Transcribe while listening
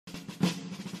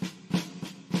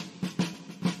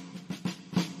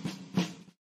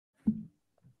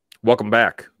Welcome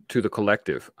back to the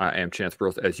collective. I am Chance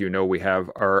Burles. As you know, we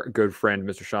have our good friend,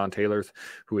 Mr. Sean Taylors,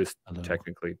 who is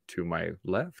technically to my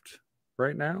left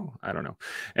right now. I don't know.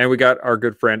 And we got our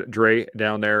good friend Dre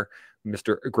down there,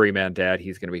 Mr. Gray Man Dad.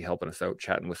 He's going to be helping us out,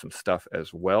 chatting with some stuff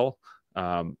as well.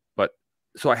 But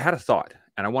so I had a thought,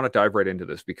 and I want to dive right into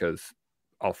this because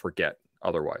I'll forget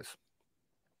otherwise.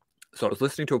 So I was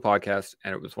listening to a podcast,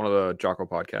 and it was one of the Jocko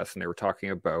podcasts, and they were talking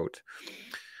about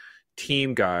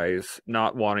team guys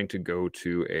not wanting to go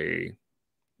to a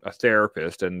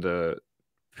therapist, and the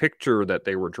picture that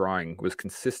they were drawing was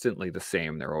consistently the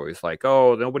same. They're always like,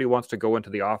 oh, nobody wants to go into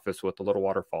the office with the little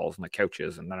waterfalls and the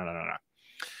couches and no.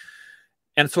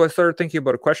 And so I started thinking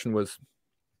about a question was,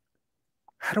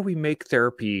 how do we make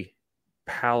therapy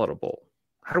palatable?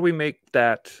 How do we make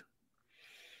that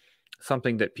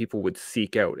something that people would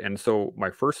seek out? And so my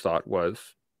first thought was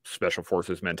special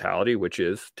forces mentality, which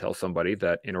is tell somebody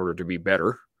that in order to be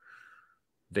better,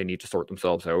 they need to sort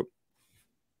themselves out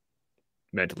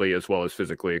mentally as well as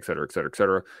physically, et cetera, et cetera, et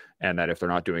cetera. And that if they're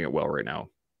not doing it well right now,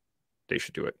 they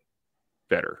should do it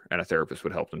better. And a therapist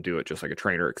would help them do it just like a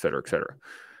trainer, et cetera, et cetera.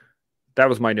 That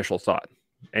was my initial thought.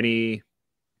 Any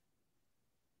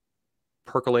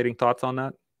percolating thoughts on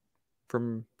that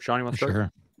from Sean? You want to start?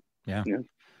 Sure. Yeah.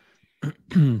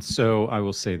 So I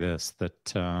will say this,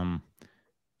 that,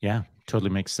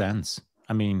 totally makes sense.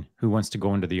 I mean, who wants to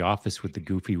go into the office with the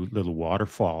goofy little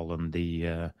waterfall and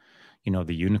the,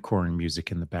 the unicorn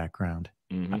music in the background?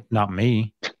 Mm-hmm. Not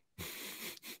me.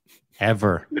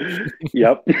 Ever.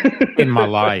 Yep. In my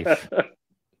life.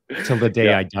 Till the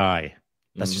day I die.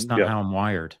 That's just not how I'm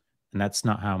wired. And that's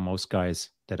not how most guys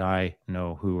that I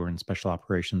know who are in special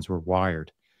operations were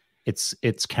wired. It's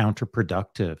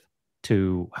counterproductive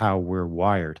to how we're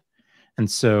wired.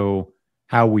 And so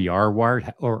how we are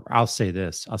wired, or I'll say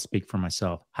this, I'll speak for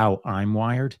myself. How I'm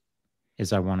wired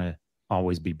is I want to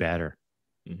always be better.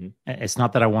 Mm-hmm. It's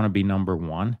not that I want to be number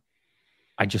one.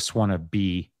 I just want to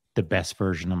be the best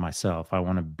version of myself. I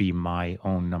want to be my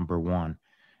own number one,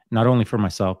 not only for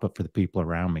myself, but for the people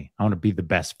around me. I want to be the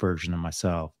best version of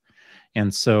myself.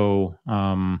 And so,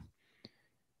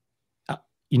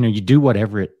 you do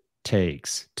whatever it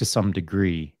takes to some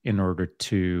degree in order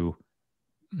to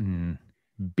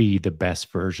be the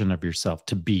best version of yourself,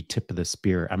 to be tip of the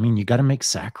spear. I mean, you got to make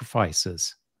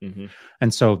sacrifices. Mm-hmm.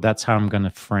 And so that's how I'm going to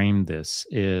frame this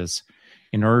is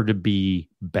in order to be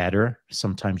better,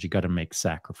 sometimes you got to make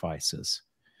sacrifices.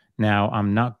 Now,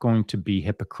 I'm not going to be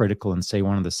hypocritical and say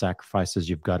one of the sacrifices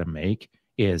you've got to make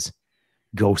is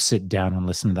go sit down and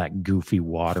listen to that goofy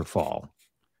waterfall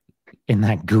in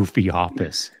that goofy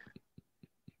office.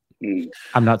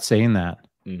 I'm not saying that.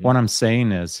 Mm-hmm. What I'm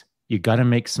saying is you got to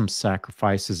make some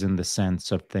sacrifices in the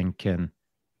sense of thinking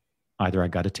either I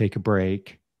got to take a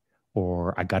break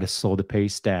or I got to slow the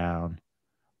pace down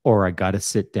or I got to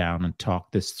sit down and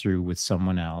talk this through with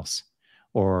someone else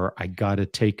or I got to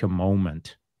take a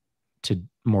moment to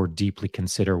more deeply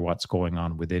consider what's going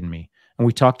on within me. And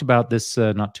we talked about this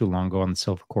not too long ago on the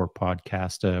Silvercore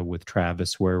podcast with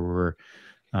Travis, where we're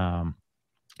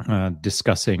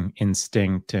discussing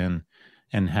instinct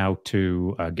and how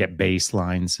to get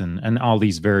baselines and all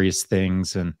these various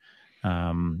things and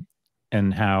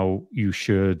how you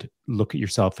should look at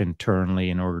yourself internally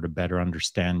in order to better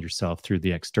understand yourself through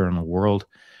the external world.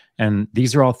 And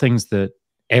these are all things that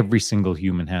every single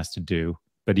human has to do,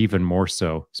 but even more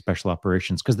so special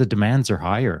operations, because the demands are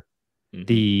higher. Mm-hmm.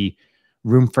 The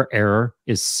room for error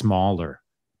is smaller.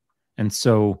 And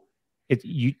so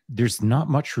there's not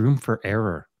much room for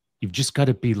error. You've just got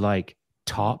to be like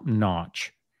top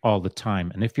notch all the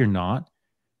time. And if you're not,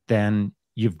 then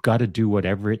you've got to do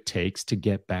whatever it takes to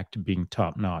get back to being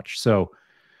top notch. So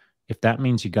if that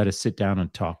means you got to sit down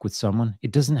and talk with someone,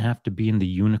 it doesn't have to be in the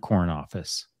unicorn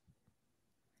office.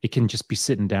 It can just be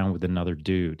sitting down with another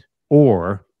dude,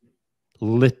 or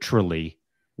literally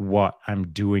what I'm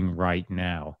doing right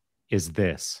now is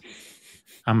this.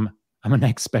 I'm an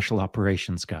ex-special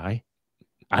operations guy.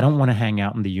 I don't want to hang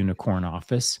out in the unicorn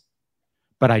office,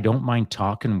 but I don't mind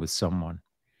talking with someone.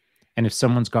 And if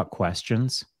someone's got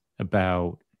questions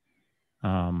about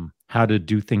how to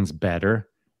do things better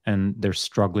and they're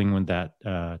struggling with that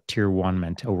tier one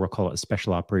mentality, or we'll call it a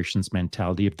special operations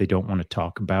mentality, if they don't want to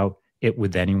talk about it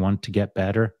with anyone to get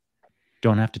better,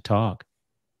 don't have to talk.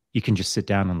 You can just sit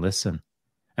down and listen.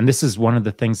 And this is one of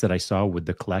the things that I saw with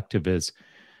the collective is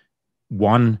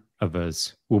one of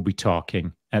us will be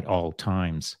talking at all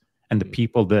times. And the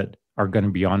people that are going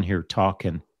to be on here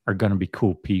talking are going to be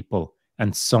cool people.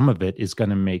 And some of it is going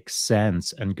to make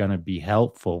sense and going to be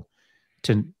helpful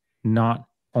to not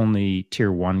only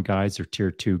tier one guys or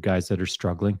tier two guys that are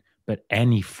struggling, but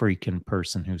any freaking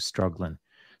person who's struggling.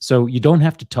 So you don't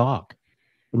have to talk,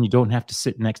 and you don't have to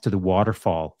sit next to the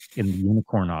waterfall in the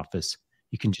unicorn office.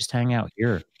 You can just hang out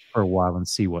here for a while and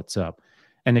see what's up.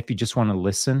 And if you just want to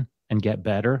listen and get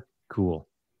better, cool.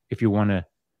 If you want to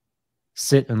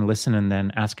sit and listen and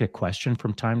then ask a question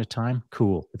from time to time,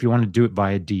 cool. If you want to do it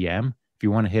via DM, if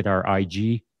you want to hit our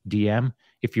IG DM,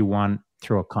 if you want to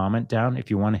throw a comment down,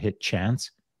 if you want to hit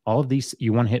Chance, all of these,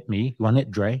 you want to hit me, you want to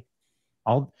hit Dre,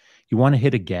 you want to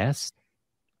hit a guest,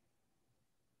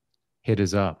 hit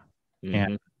us up.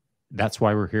 And that's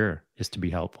why we're here, is to be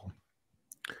helpful.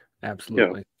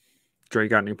 Absolutely. Yeah. Dre,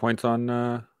 got any points on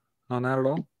that at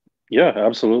all? Yeah,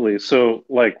 absolutely. So,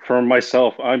 like, for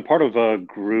myself, I'm part of a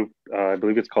group, I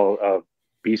believe it's called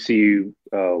BC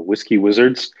Whiskey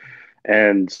Wizards.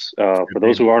 And for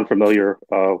those who aren't familiar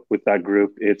with that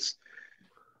group, it's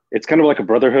kind of like a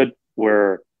brotherhood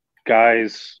where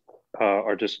guys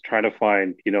are just trying to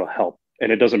find, help.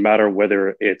 And it doesn't matter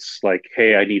whether it's like,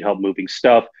 hey, I need help moving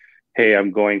stuff. Hey,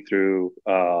 I'm going through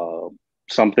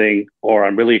something, or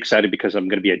I'm really excited because I'm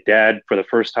going to be a dad for the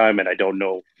first time and I don't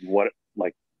know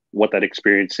what that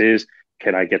experience is.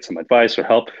 Can I get some advice or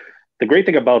help? The great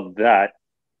thing about that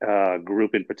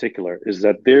group in particular is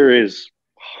that there is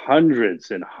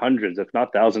hundreds and hundreds, if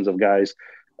not thousands of guys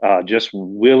just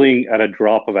willing at a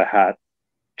drop of a hat,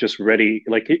 just ready,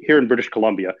 like here in British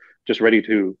Columbia, just ready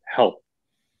to help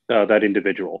that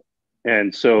individual.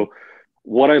 And so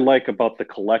what I like about the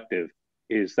collective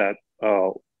is that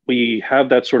we have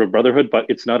that sort of brotherhood, but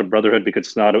it's not a brotherhood because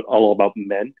it's not all about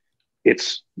men.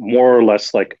 It's more or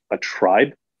less like a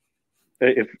tribe,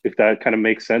 if that kind of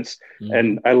makes sense.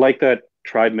 And I like that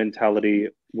tribe mentality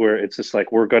where it's just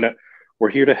like, we're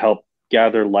here to help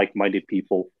gather like-minded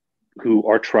people who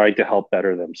are trying to help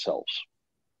better themselves.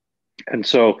 And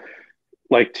so,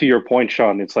 like, to your point,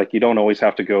 Sean, it's like you don't always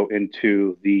have to go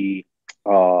into the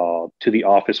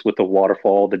office with the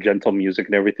waterfall, the gentle music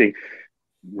and everything.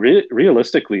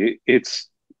 Realistically, it's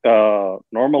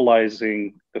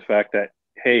normalizing the fact that,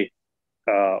 hey,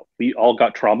 we all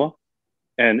got trauma,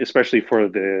 and especially for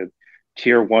the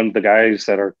tier one, the guys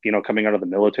that are coming out of the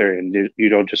military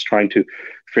and just trying to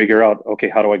figure out, okay,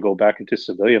 how do I go back into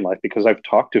civilian life? Because I've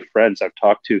talked to friends, I've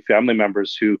talked to family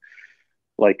members who,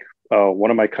 like one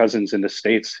of my cousins in the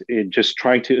States, just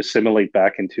trying to assimilate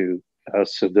back into a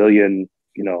civilian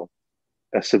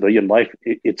life.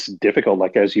 It's difficult,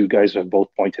 like as you guys have both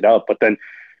pointed out. But then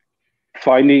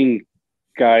finding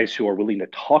guys who are willing to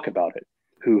talk about it,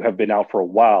 who have been out for a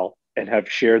while and have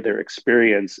shared their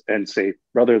experience and say,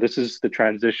 brother, this is the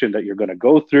transition that you're going to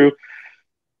go through.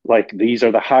 Like, these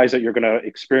are the highs that you're going to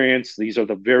experience. These are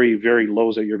the very, very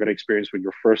lows that you're going to experience when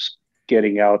you're first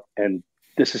getting out. And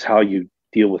this is how you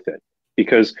deal with it.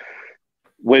 Because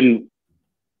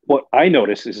what I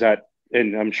notice is that,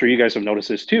 and I'm sure you guys have noticed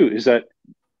this too, is that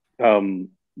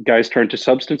guys turn to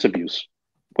substance abuse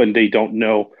when they don't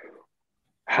know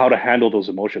how to handle those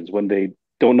emotions, when they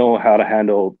don't know how to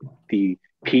handle the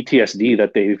PTSD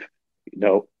that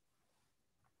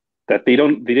that they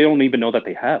don't even know that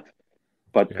they have,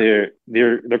 but they're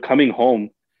coming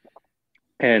home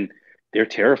and they're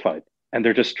terrified and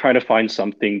they're just trying to find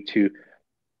something to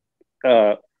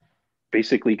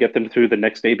basically get them through the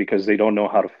next day, because they don't know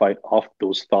how to fight off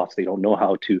those thoughts. They don't know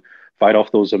how to fight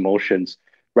off those emotions,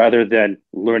 rather than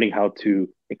learning how to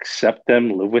accept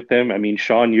them, live with them. I mean,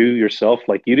 Sean, you yourself,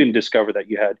 like, you didn't discover that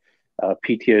you had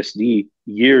PTSD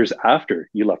years after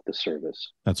you left the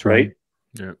service. That's right.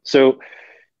 Yeah. So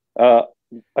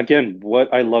again,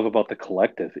 what I love about the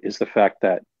collective is the fact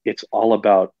that it's all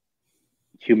about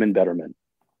human betterment.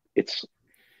 It's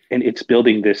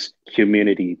building this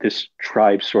community, this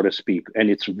tribe, so to speak, and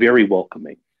it's very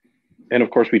welcoming. And of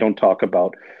course, we don't talk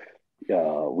about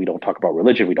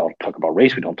religion, we don't talk about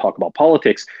race, we don't talk about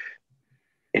politics.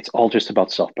 It's all just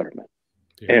about self-betterment.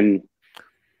 Yeah. And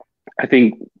I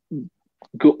think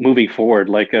moving forward,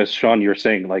 like as Sean, you're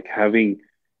saying, like having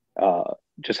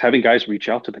guys reach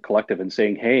out to the collective and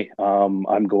saying, hey,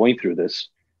 I'm going through this.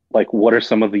 Like, what are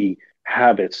some of the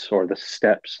habits or the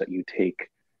steps that you take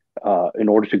in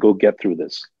order to go get through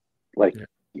this? Like,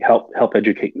 help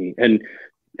educate me. And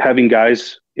having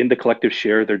guys in the collective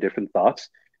share their different thoughts.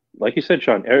 Like you said,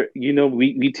 Sean,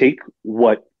 we take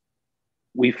what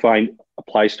we find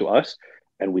applies to us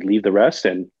and we leave the rest,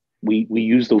 and we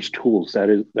use those tools that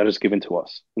is given to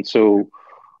us. And so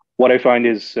what I find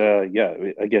is,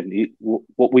 again,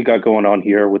 what we got going on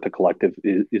here with the collective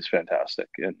is fantastic.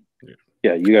 And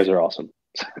you guys are awesome.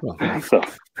 Well, so,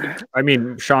 I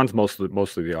mean, Sean's mostly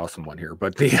the awesome one here,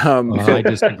 but I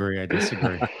disagree.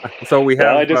 So we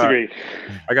have. I disagree.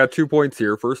 I got 2 points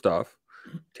here. First off,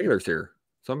 Taylor's here,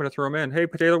 so I'm going to throw him in. Hey,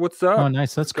 Taylor, what's up? Oh,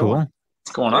 nice. That's cool.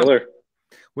 What's going on? Taylor.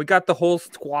 We got the whole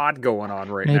squad going on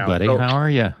right hey, now. buddy, So how are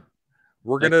you?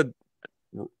 we're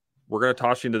gonna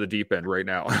toss you into the deep end right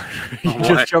now. You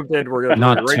just jumped in. We're gonna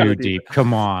not right too deep.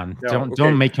 Come on, no,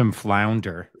 don't make him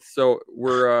flounder. So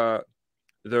we're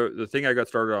the thing I got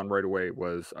started on right away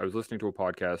was I was listening to a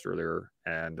podcast earlier,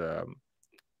 and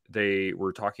they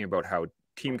were talking about how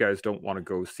team guys don't want to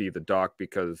go see the doc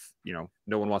because no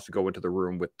one wants to go into the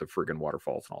room with the friggin'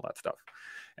 waterfalls and all that stuff.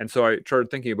 And so I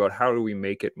started thinking about how do we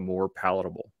make it more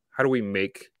palatable? How do we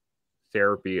make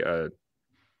therapy a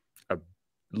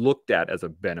looked at as a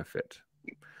benefit?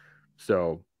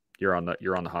 So you're on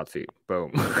the hot seat.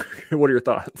 Boom. What are your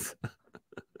thoughts?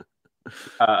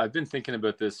 I've been thinking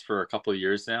about this for a couple of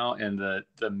years now, and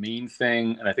the main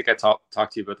thing, and I think I talked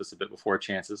to you about this a bit before,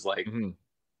 Chance, is like,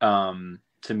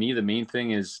 to me, the main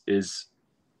thing is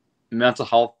mental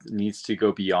health needs to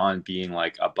go beyond being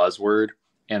like a buzzword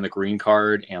and the green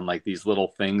card and like these little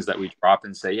things that we drop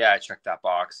and say, yeah, I checked that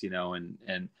box,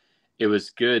 and it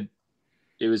was good.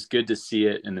 It was good to see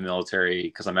it in the military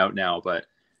because I'm out now, but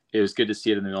it was good to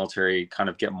see it in the military kind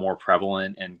of get more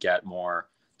prevalent and get more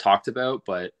talked about.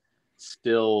 But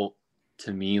still,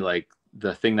 to me, like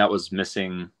the thing that was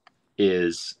missing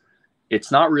is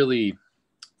it's not really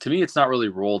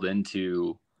rolled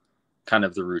into kind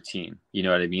of the routine. You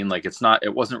know what I mean? Like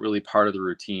it wasn't really part of the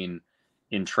routine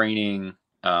in training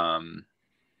and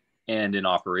in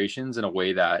operations in a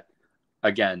way that,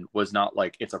 again, was not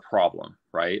like it's a problem,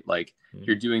 right? Like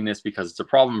you're doing this because it's a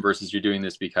problem versus you're doing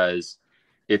this because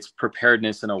it's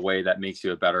preparedness in a way that makes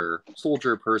you a better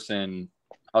soldier, person,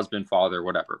 husband, father,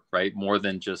 whatever, right? More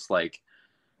than just like,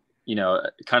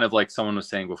 kind of like someone was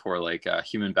saying before, like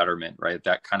human betterment, right?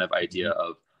 That kind of idea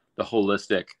of the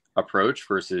holistic approach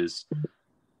versus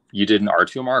you did an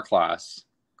R2MR class.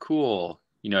 Cool.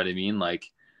 You know what I mean? Like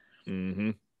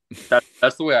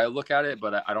that's the way I look at it,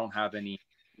 but I don't have any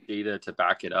data to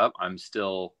back it up. I'm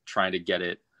still trying to get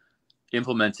it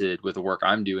implemented with the work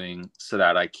I'm doing so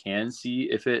that I can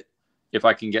see if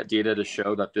I can get data to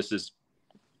show that this is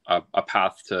a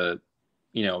path to,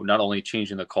 not only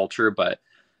changing the culture, but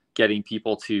getting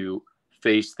people to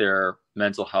face their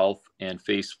mental health and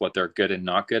face what they're good and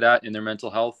not good at in their mental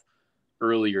health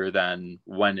earlier than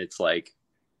when it's like,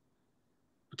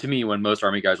 to me, when most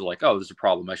Army guys are like, oh, there's a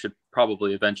problem, I should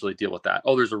probably eventually deal with that.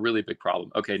 Oh, there's a really big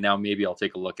problem. Okay, now maybe I'll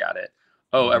take a look at it.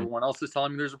 Oh, everyone else is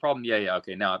telling me there's a problem. Yeah.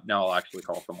 Okay, now I'll actually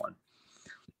call someone.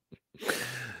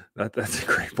 That's a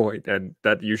great point, and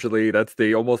that's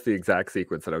almost the exact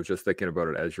sequence that I was just thinking about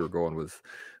it as you were going. Was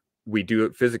we do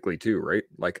it physically too, right?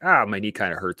 Like, my knee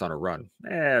kind of hurts on a run.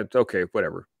 It's okay,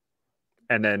 whatever.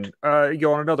 And then you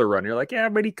go on another run. You're like, yeah,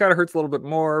 my knee kind of hurts a little bit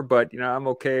more, but I'm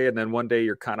okay. And then one day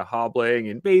you're kind of hobbling,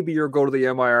 and maybe you'll go to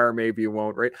the MIR, maybe you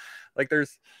won't, right? Like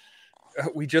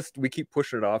we keep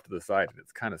pushing it off to the side, and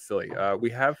it's kind of silly. We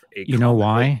have a know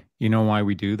why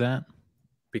we do that?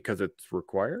 Because it's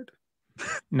required.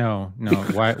 No.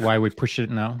 Why we push it?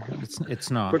 No, it's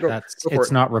not.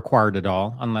 It's not required at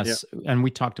all, unless. Yeah. And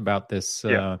we talked about this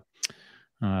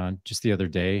just the other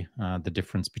day. The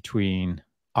difference between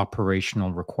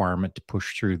operational requirement to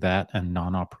push through that and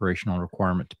non-operational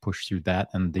requirement to push through that,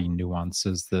 and the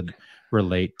nuances that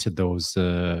relate to those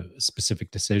specific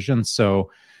decisions.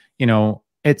 So,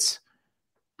 it's,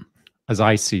 as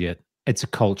I see it, it's a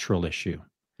cultural issue.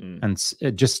 And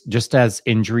just as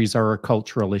injuries are a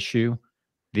cultural issue,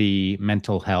 the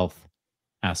mental health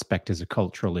aspect is a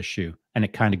cultural issue. And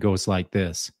it kind of goes like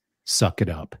this: suck it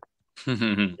up.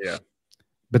 Yeah.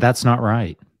 But that's not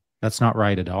right. That's not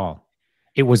right at all.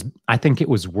 I think it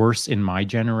was worse in my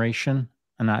generation.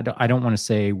 And I don't want to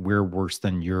say we're worse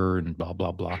than your and blah,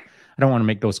 blah, blah. I don't want to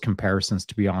make those comparisons,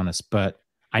 to be honest. But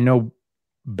I know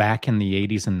back in the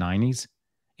 80s and 90s,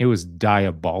 it was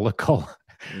diabolical.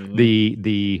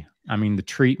 The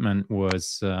treatment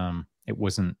was, it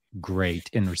wasn't great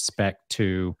in respect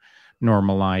to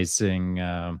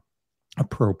normalizing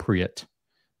appropriate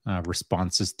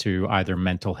responses to either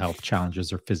mental health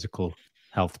challenges or physical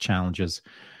health challenges.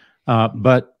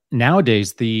 But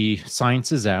nowadays, the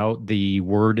science is out, the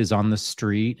word is on the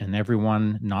street, and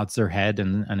everyone nods their head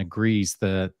and agrees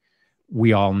that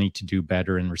we all need to do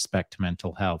better in respect to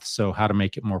mental health. So how to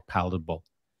make it more palatable?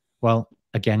 Well,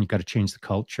 again, you got to change the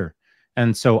culture.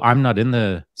 And so I'm not in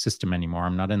the system anymore.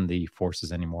 I'm not in the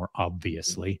forces anymore,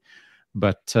 obviously.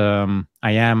 But I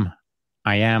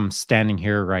am standing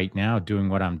here right now doing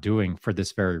what I'm doing for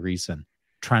this very reason,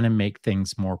 trying to make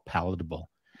things more palatable.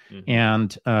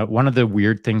 And one of the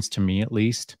weird things to me, at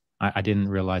least, I didn't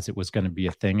realize it was going to be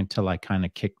a thing until I kind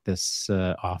of kicked this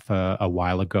off a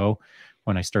while ago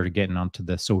when I started getting onto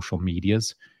the social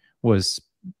medias, was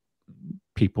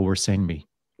people were saying to me,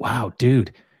 wow,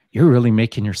 dude, you're really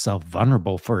making yourself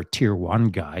vulnerable for a tier 1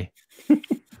 guy. I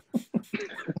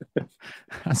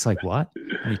was like, what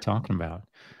are you talking about?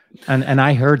 And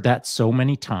I heard that so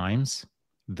many times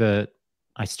that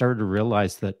I started to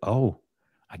realize that, oh,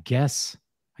 I guess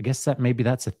that maybe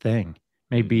that's a thing.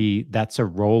 Maybe that's a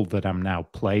role that I'm now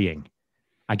playing.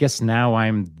 I guess now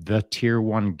I'm the tier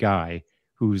 1 guy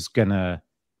who's gonna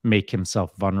make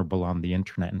himself vulnerable on the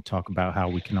internet and talk about how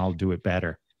we can all do it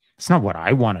better. It's not what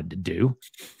I wanted to do,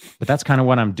 but that's kind of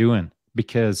what I'm doing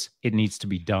because it needs to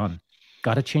be done.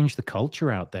 Got to change the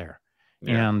culture out there.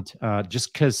 Yeah. And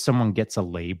just because someone gets a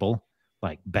label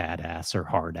like badass or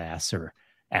hard ass or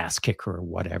ass kicker or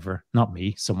whatever, not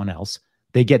me, someone else,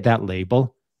 they get that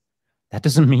label. That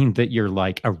doesn't mean that you're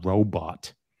like a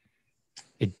robot.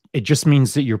 It just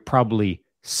means that you're probably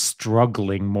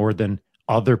struggling more than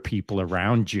other people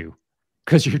around you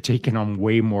because you're taking on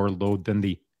way more load than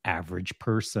the average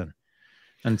person.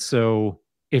 And so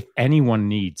if anyone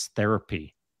needs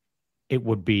therapy, it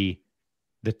would be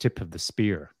the tip of the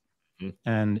spear.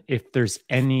 And if there's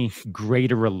any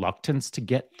greater reluctance to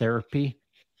get therapy,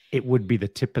 it would be the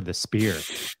tip of the spear,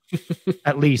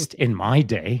 at least in my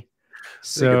day.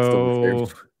 So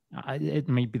it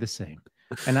may be the same.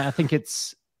 And I think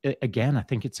it's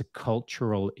a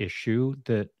cultural issue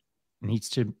that needs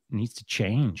to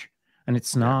change. And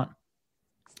it's not,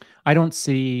 I don't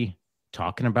see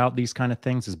talking about these kind of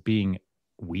things as being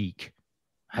weak.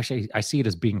 Actually, I see it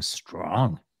as being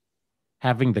strong.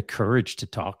 Having the courage to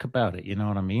talk about it. You know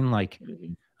what I mean? Like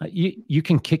you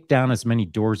can kick down as many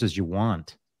doors as you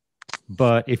want,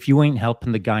 but if you ain't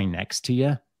helping the guy next to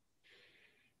you,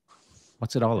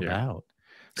 what's it all about?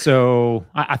 So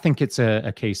I think it's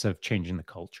a case of changing the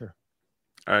culture.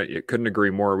 I couldn't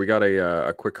agree more. We got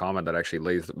a quick comment that actually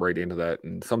lays right into that.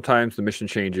 And sometimes the mission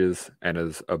changes and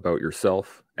is about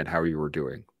yourself and how you were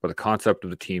doing, but the concept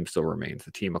of the team still remains.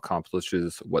 The team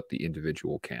accomplishes what the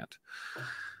individual can't.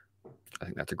 I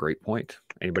think that's a great point.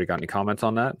 Anybody got any comments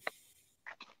on that?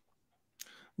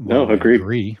 Well, no,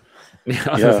 agree.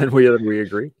 Yeah, we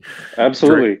agree.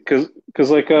 Absolutely,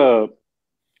 because like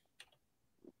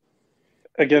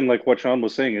again, like what Sean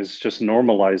was saying is just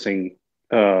normalizing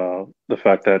the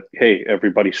fact that hey,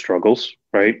 everybody struggles,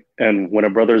 right? And when a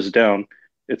brother's down,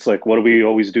 it's like, what do we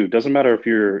always do? It doesn't matter if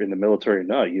you're in the military or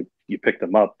not. You pick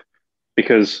them up,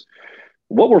 because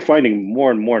what we're finding more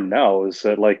and more now is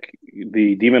that like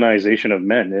the demonization of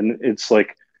men, and it's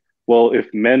like, well,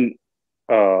 if men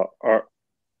are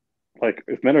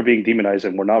being demonized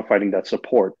and we're not finding that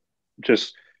support,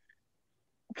 just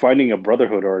finding a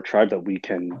brotherhood or a tribe that we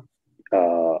can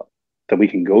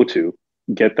go to,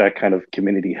 get that kind of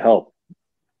community help.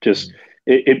 Just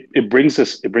it brings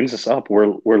us up.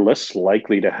 We're less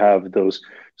likely to have those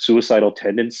suicidal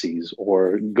tendencies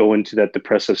or go into that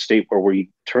depressive state where we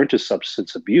turn to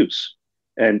substance abuse.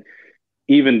 And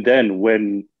even then,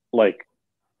 when like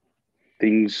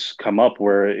things come up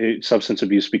where substance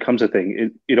abuse becomes a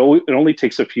thing, it only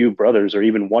takes a few brothers or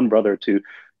even one brother to,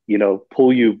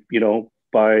 pull you,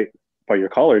 by your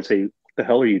collar and say, what the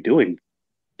hell are you doing?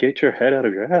 Get your head out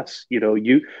of your ass.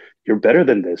 You're better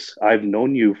than this. I've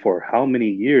known you for how many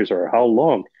years or how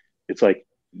long. It's like,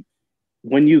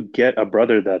 when you get a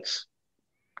brother that's,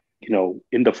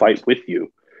 in the fight with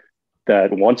you,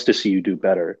 that wants to see you do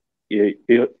better, it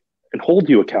hold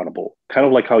you accountable, kind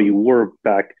of like how you were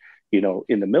back, in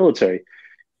the military.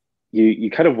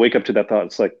 You kind of wake up to that thought.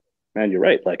 It's like, man, you're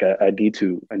right. Like I need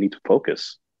to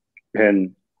focus.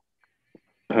 And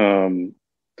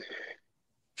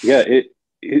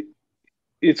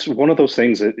it's one of those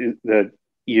things that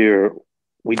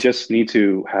we just need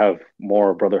to have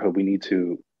more brotherhood. We need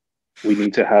to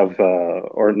have,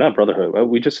 or not brotherhood.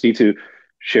 We just need to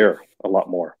share a lot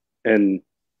more. And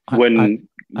when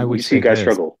we see guys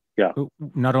struggle,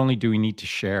 not only do we need to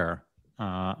share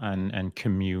and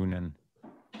commune and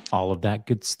all of that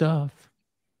good stuff,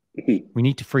 we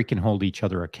need to freaking hold each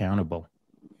other accountable.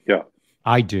 Yeah,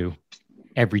 I do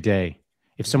every day.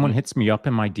 If someone hits me up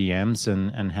in my DMs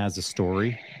and has a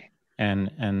story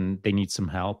and they need some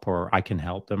help, or I can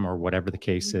help them, or whatever the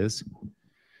case is,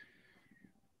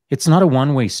 it's not a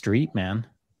one-way street, man.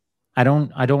 I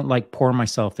don't like pour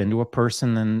myself into a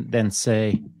person and then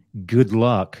say, good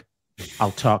luck,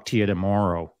 I'll talk to you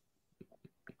tomorrow.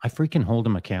 I freaking hold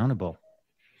them accountable.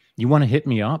 You want to hit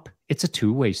me up? It's a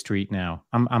two-way street now.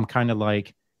 I'm kind of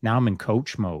like, now I'm in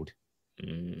coach mode.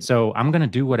 So I'm going to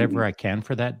do whatever I can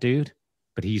for that dude,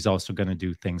 but he's also going to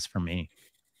do things for me.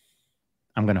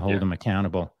 I'm going to hold him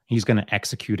accountable. He's going to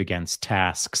execute against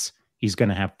tasks. He's going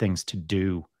to have things to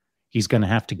do. He's going to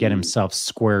have to get himself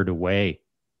squared away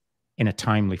in a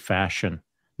timely fashion.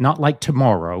 Not like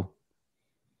tomorrow,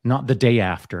 not the day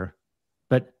after,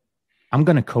 but I'm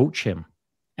going to coach him.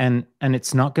 And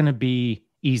it's not going to be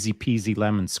easy peasy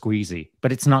lemon squeezy,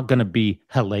 but it's not going to be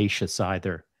hellacious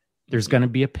either. There's going to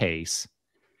be a pace,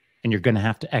 and you're going to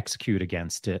have to execute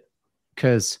against it,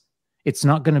 because it's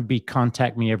not going to be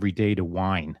contact me every day to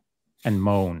whine and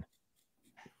moan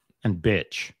and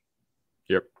bitch.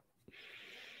 Yep.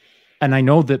 And I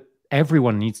know that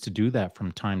everyone needs to do that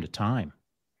from time to time,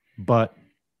 but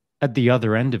at the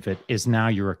other end of it is now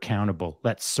you're accountable.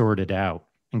 Let's sort it out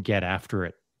and get after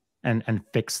it and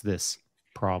fix this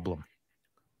problem.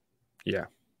 Yeah,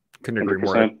 couldn't agree 100%.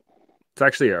 More. It's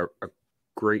actually a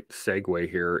great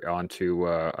segue here onto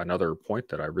another point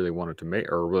that I really wanted to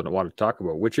make, or really wanted to talk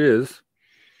about, which is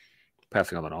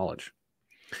passing on the knowledge.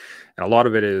 And a lot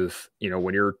of it is,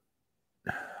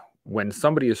 when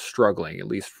somebody is struggling, at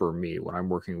least for me, when I'm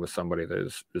working with somebody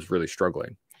that is really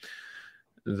struggling,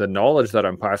 the knowledge that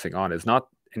I'm passing on is not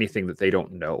anything that they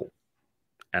don't know.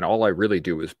 And all I really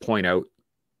do is point out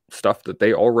stuff that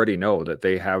they already know, that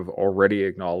they have already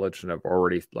acknowledged and have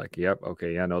already like, yep,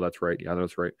 okay, yeah, no, that's right. Yeah,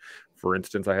 that's right. For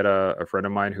instance, I had a friend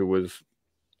of mine who was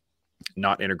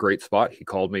not in a great spot. He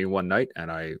called me one night,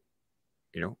 and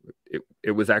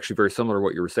it was actually very similar to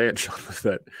what you were saying, Sean, was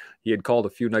that he had called a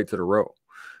few nights in a row,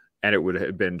 and it would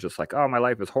have been just like, oh, my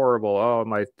life is horrible. Oh,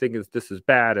 my thing is, this is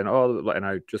bad. And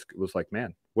I just was like,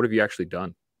 man, what have you actually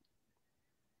done?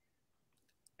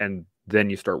 And then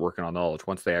you start working on knowledge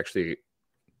once they actually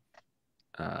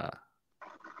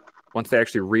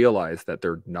realize that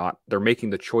they're making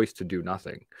the choice to do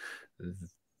nothing,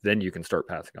 then you can start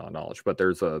passing on knowledge. But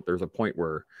there's a point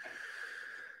where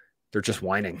they're just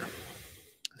whining.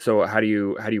 So how do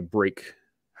you break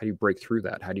through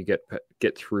that? How do you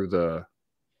get through the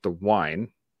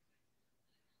whine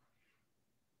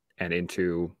and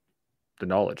into the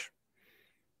knowledge?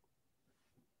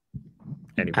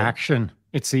 Anybody? Action.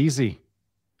 It's easy.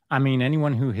 I mean,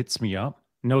 anyone who hits me up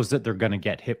knows that they're going to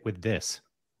get hit with this.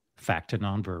 Facta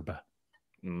non verba.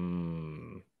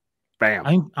 Bam.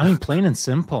 I'm plain and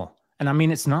simple. And I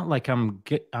mean, it's not like I'm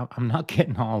not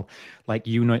getting all like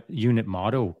unit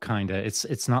motto kind of.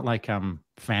 It's not like I'm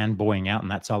fanboying out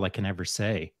and that's all I can ever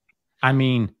say. I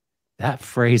mean, that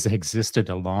phrase existed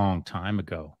a long time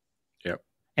ago. Yep.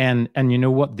 And you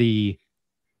know what the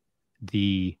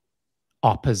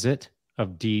opposite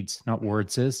of deeds, not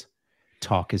words, is?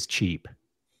 Talk is cheap.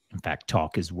 In fact,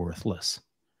 talk is worthless.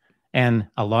 And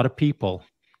a lot of people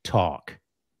talk,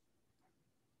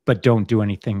 but don't do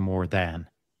anything more than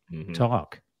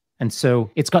talk. And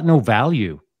so it's got no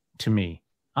value to me.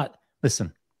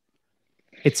 Listen,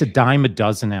 it's a dime a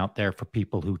dozen out there for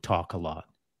people who talk a lot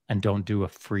and don't do a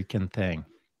freaking thing.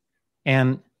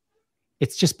 And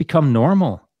it's just become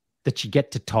normal that you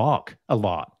get to talk a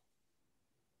lot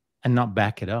and not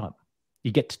back it up.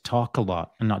 You get to talk a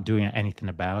lot and not doing anything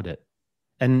about it.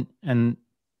 And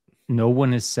no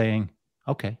one is saying,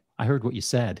 okay, I heard what you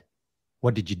said.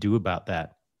 What did you do about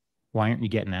that? Why aren't you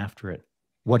getting after it?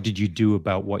 What did you do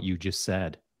about what you just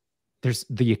said? There's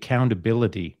the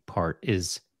accountability part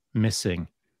is missing,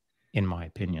 in my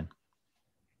opinion.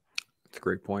 That's a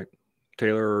great point.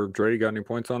 Taylor or Dre, you got any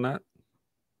points on that?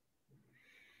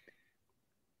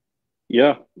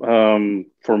 Yeah.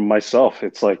 For myself,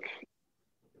 it's like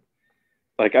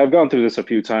I've gone through this a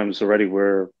few times already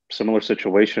where similar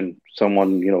situation,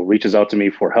 someone, reaches out to me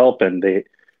for help and they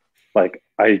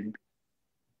I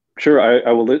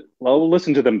will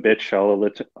listen to them bitch.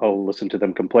 I'll listen to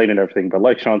them complain and everything. But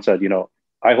like Sean said,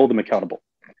 I hold them accountable.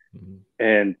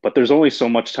 But there's only so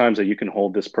much times that you can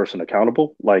hold this person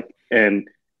accountable. And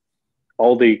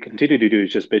all they continue to do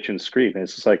is just bitch and scream. And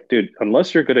it's just like, dude,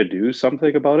 unless you're going to do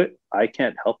something about it, I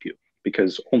can't help you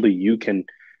because only you can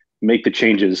make the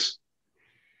changes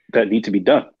that need to be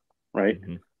done. Right.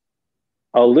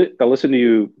 I'll listen to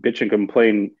you bitch and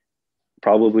complain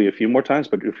probably a few more times,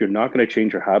 but if you're not going to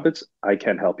change your habits, I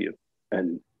can't help you.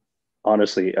 And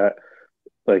honestly,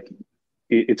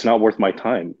 it's not worth my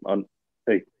time.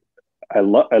 I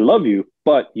love you,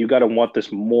 but you got to want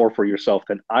this more for yourself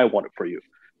than I want it for you,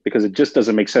 because it just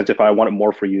doesn't make sense if I want it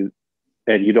more for you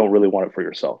and you don't really want it for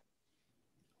yourself.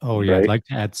 Oh yeah, right? I'd like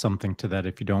to add something to that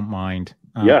if you don't mind.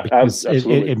 Yeah, because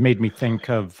absolutely. It made me think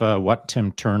of what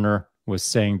Tim Turner was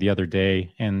saying the other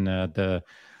day in the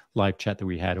live chat that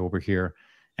we had over here.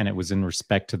 And it was in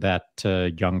respect to that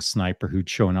young sniper who'd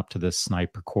shown up to this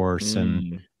sniper course.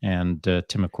 And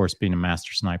Tim, of course, being a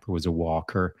master sniper, was a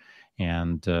walker.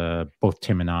 And both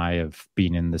Tim and I have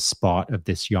been in the spot of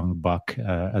this young buck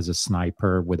as a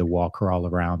sniper with a walker all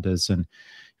around us. And,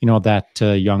 that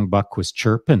young buck was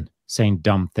chirping, saying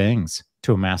dumb things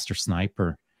to a master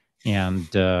sniper. And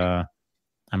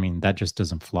I mean, that just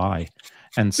doesn't fly.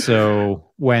 And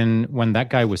so when that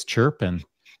guy was chirping,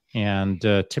 and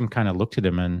Tim kind of looked at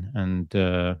him, and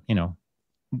you know,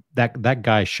 that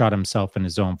guy shot himself in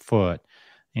his own foot,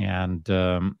 and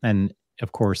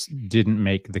of course didn't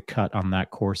make the cut on that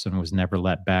course and was never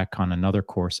let back on another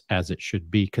course, as it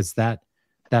should be, because that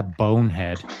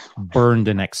bonehead burned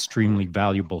an extremely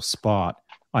valuable spot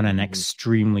on an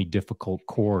extremely difficult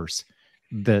course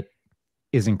that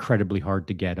is incredibly hard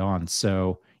to get on.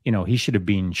 So, you know, he should have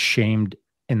been shamed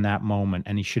in that moment,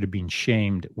 and he should have been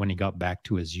shamed when he got back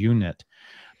to his unit.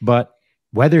 But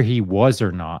whether he was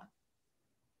or not,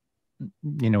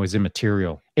 you know, is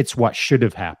immaterial. It's what should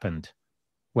have happened.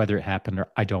 Whether it happened or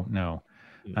I don't know.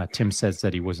 Tim says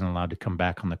that he wasn't allowed to come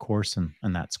back on the course, and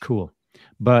that's cool.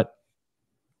 But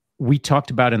we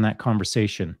talked about in that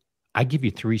conversation, I give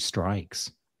you 3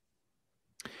 strikes.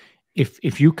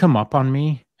 If you come up on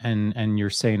me and you're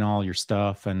saying all your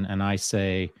stuff, and I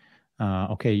say,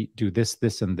 okay, do this,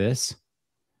 this, and this,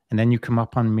 and then you come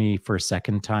up on me for a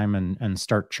second time and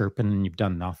start chirping and you've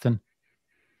done nothing,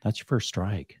 that's your first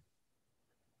strike.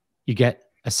 You get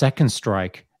a second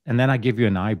strike, and then I give you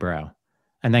an eyebrow.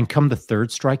 And then come the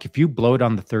third strike, if you blow it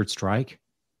on the third strike,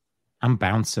 I'm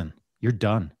bouncing. You're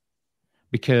done.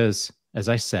 Because, as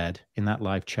I said in that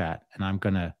live chat, and I'm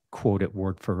going to quote it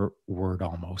word for word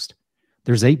almost,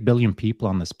 there's 8 billion people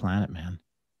on this planet, man.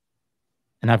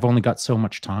 And I've only got so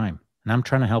much time. And I'm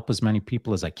trying to help as many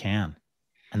people as I can.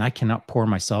 And I cannot pour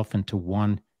myself into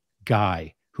one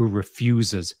guy who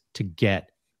refuses to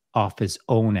get off his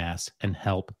own ass and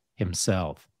help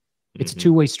himself. It's a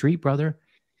two-way street, brother.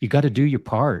 You got to do your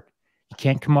part. You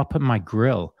can't come up at my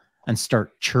grill and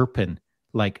start chirping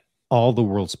like all the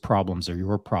world's problems are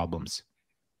your problems.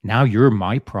 Now you're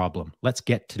my problem. Let's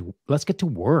get to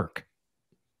work.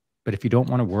 But if you don't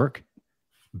want to work,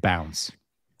 bounce.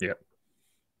 Yep.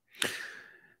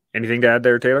 Anything to add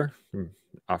there, Taylor?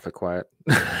 Awfully quiet,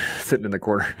 sitting in the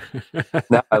corner.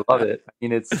 No, I love it. I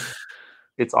mean,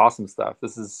 it's awesome stuff.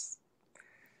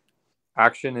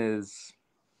 Action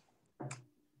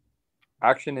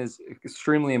is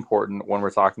extremely important when we're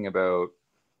talking about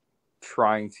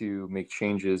trying to make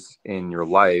changes in your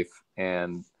life.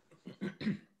 And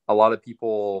a lot of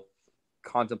people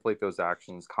contemplate those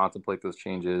actions, contemplate those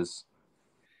changes,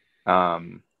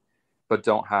 but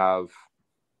don't have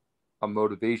a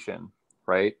motivation,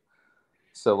 right?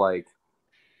 So like,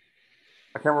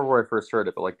 I can't remember where I first heard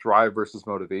it, but like drive versus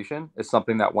motivation is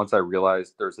something that once I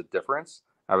realized there's a difference,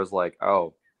 I was like,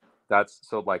 oh, that's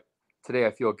so like today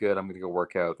I feel good, I'm going to go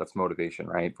work out. That's motivation,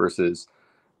 right? Versus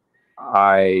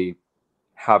I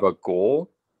have a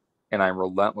goal and I'm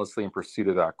relentlessly in pursuit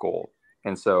of that goal.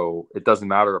 And so it doesn't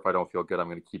matter if I don't feel good, I'm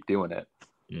going to keep doing it.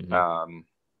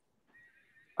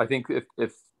 I think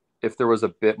if there was a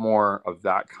bit more of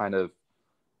that kind of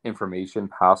information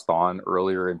passed on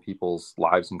earlier in people's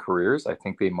lives and careers, I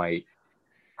think they might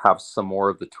have some more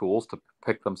of the tools to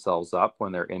pick themselves up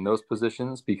when they're in those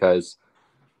positions, because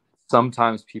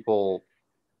sometimes people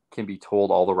can be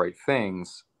told all the right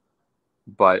things,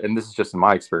 but, and this is just in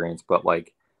my experience, but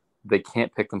like they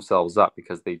can't pick themselves up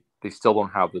because they still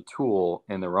don't have the tool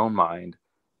in their own mind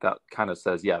that kind of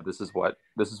says, yeah, this is what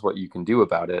you can do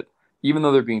about it, even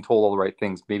though they're being told all the right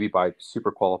things, maybe by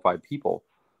super qualified people.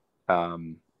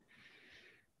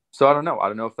 So I don't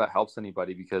know if that helps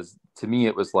anybody, because to me,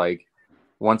 it was like,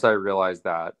 once I realized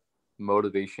that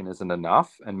motivation isn't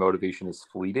enough and motivation is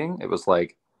fleeting, it was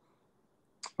like,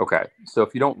 okay, so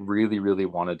if you don't really, really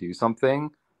want to do something,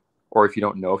 or if you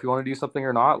don't know if you want to do something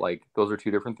or not, like those are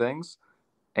 2 different things.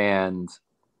 And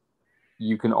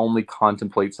you can only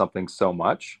contemplate something so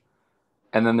much.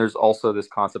 And then there's also this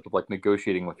concept of like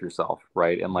negotiating with yourself,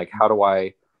 right? And like, how do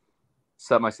I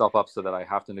set myself up so that I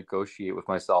have to negotiate with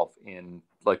myself in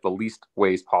like the least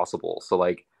ways possible? So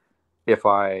like, if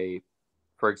I,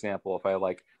 for example, if I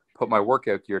like put my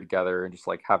workout gear together and just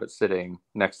like have it sitting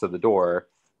next to the door,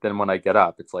 then when I get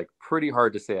up, it's like pretty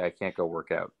hard to say I can't go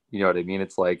work out. You know what I mean?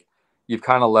 It's like, you've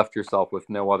kind of left yourself with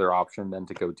no other option than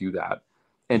to go do that.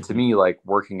 And to me, like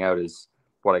working out is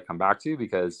what I come back to,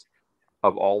 because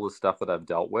of all the stuff that I've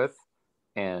dealt with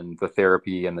and the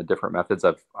therapy and the different methods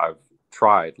I've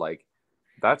tried. Like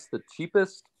that's the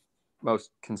cheapest, most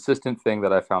consistent thing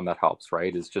that I found that helps,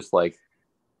 right? Is just like,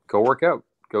 go work out,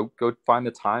 go find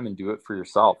the time and do it for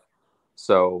yourself.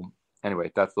 So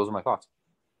anyway, those are my thoughts.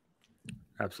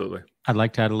 Absolutely. I'd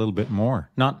like to add a little bit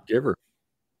more. Not Giver.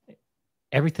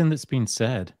 Everything that's been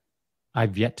said,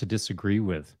 I've yet to disagree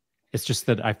with. It's just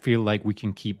that I feel like we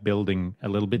can keep building a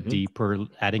little bit deeper,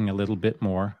 adding a little bit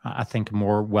more. I think a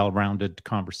more well-rounded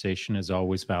conversation is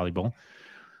always valuable.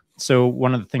 So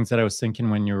one of the things that I was thinking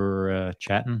when you were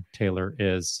chatting, Taylor,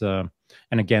 is, and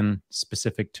again,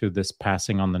 specific to this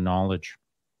passing on the knowledge,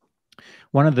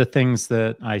 one of the things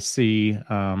that I see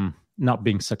not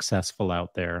being successful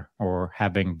out there or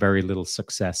having very little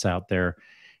success out there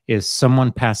is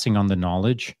someone passing on the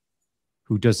knowledge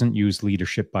who doesn't use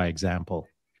leadership by example.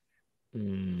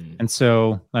 And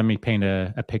so let me paint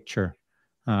a picture.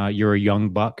 You're a young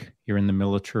buck. You're in the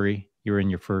military. You're in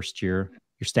your first year.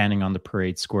 You're standing on the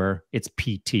parade square. It's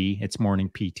PT. It's morning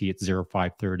PT. It's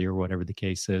 05:30 or whatever the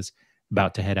case is.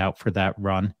 About to head out for that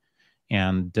run.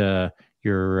 And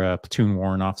your platoon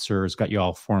warrant officer has got you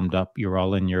all formed up. You're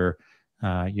all in your,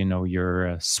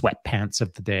 your sweatpants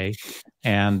of the day.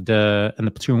 And the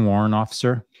platoon warrant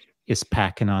officer is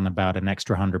packing on about an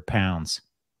extra 100 pounds.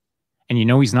 And you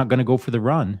know he's not going to go for the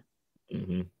run.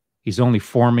 Mm-hmm. He's only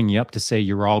forming you up to say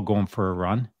you're all going for a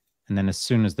run. And then as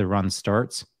soon as the run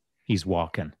starts, he's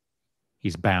walking.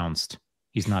 He's bounced.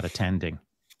 He's not attending.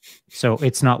 So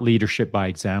it's not leadership by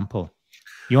example.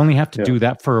 You only have to do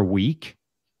that for a week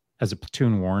as a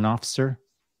platoon warrant officer.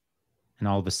 And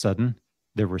all of a sudden,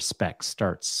 the respect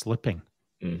starts slipping.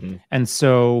 Mm-hmm. And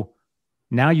so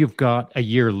now you've got a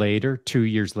year later, 2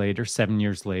 years later, 7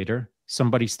 years later,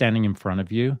 somebody standing in front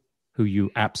of you who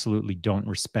you absolutely don't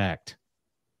respect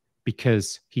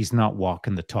because he's not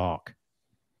walking the talk.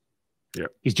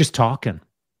 Yep. He's just talking.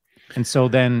 And so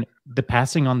then the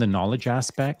passing on the knowledge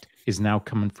aspect is now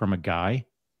coming from a guy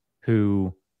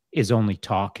who is only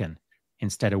talking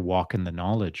instead of walking the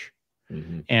knowledge.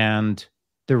 Mm-hmm. And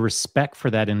the respect for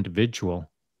that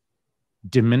individual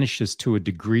diminishes to a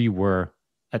degree where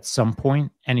at some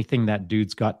point, anything that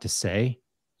dude's got to say,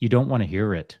 you don't want to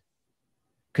hear it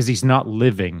because he's not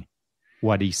living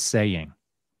what he's saying.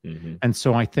 Mm-hmm. And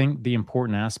so I think the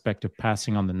important aspect of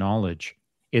passing on the knowledge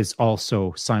is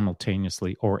also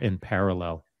simultaneously or in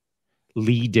parallel,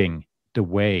 leading the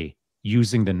way,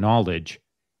 using the knowledge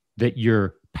that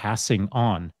you're passing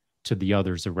on to the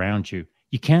others around you.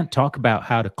 You can't talk about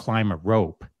how to climb a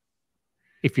rope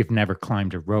if you've never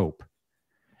climbed a rope.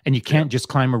 And you can't just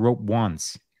climb a rope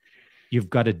once. You've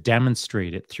got to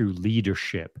demonstrate it through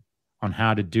leadership on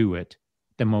how to do it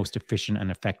the most efficient and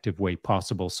effective way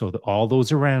possible so that all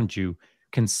those around you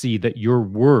can see that your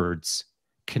words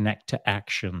connect to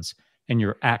actions and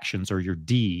your actions or your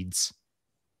deeds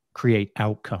create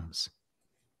outcomes.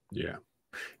 Yeah.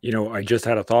 You know, I just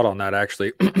had a thought on that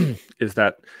actually, is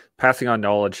that passing on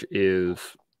knowledge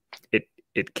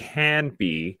it can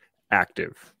be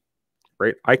active,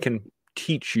 right? I can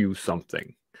teach you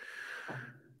something.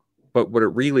 But what it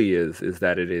really is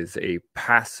that it is a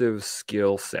passive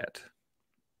skill set.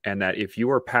 And that if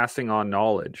you are passing on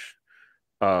knowledge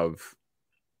of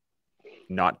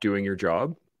not doing your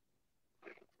job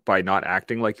by not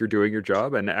acting like you're doing your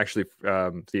job, and actually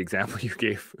the example you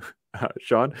gave,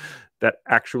 Sean, that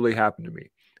actually happened to me.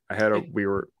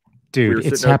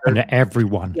 It's happened to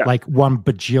everyone, like 1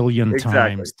 bajillion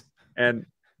times. And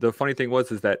the funny thing was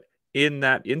that in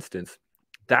that instance,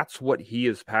 that's what he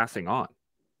is passing on.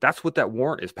 That's what that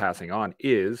warrant is passing on,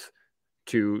 is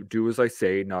to do as I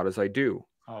say, not as I do.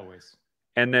 Always.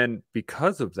 And then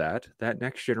because of that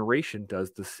next generation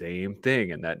does the same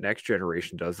thing, and that next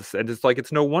generation does this. And it's like,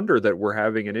 it's no wonder that we're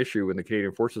having an issue in the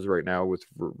Canadian Forces right now with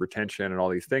retention and all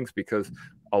these things, because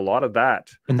a lot of that.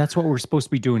 And that's what we're supposed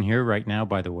to be doing here right now,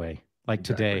 by the way, like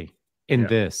today, in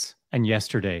this and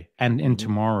yesterday and in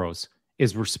tomorrow's,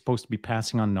 is we're supposed to be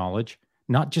passing on knowledge,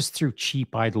 not just through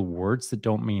cheap, idle words that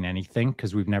don't mean anything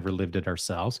because we've never lived it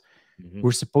ourselves. Mm-hmm.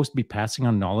 We're supposed to be passing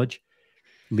on knowledge,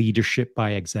 leadership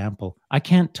by example. I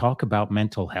can't talk about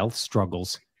mental health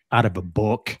struggles out of a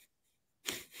book.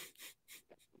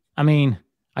 I mean,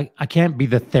 I can't be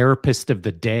the therapist of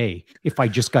the day if I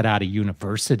just got out of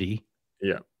university.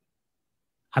 Yeah.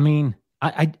 I mean,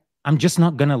 I'm just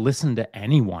not going to listen to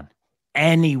anyone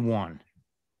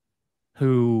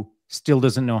who still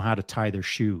doesn't know how to tie their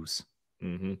shoes.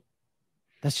 Mm-hmm.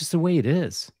 That's just the way it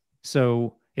is.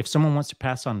 So if someone wants to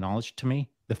pass on knowledge to me,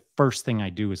 the first thing I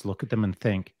do is look at them and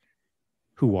think,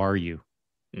 who are you?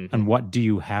 Mm-hmm. And what do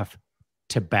you have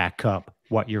to back up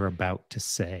what you're about to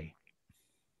say?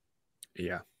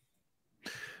 Yeah.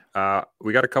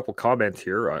 We got a couple comments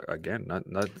here. Again,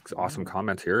 not awesome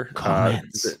comments here.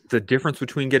 Comments. The difference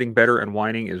between getting better and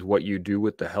whining is what you do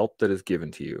with the help that is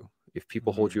given to you. If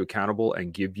people hold you accountable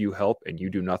and give you help and you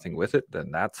do nothing with it, then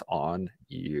that's on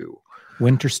you.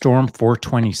 Winter Storm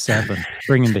 427,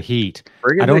 bringing the heat.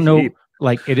 I don't know. Heat.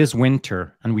 Like, it is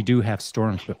winter and we do have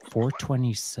storms, but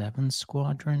 427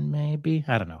 Squadron, maybe?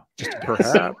 I don't know. Just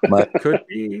perhaps. Could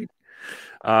be.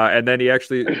 And then he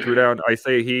actually threw down, I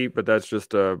say he, but that's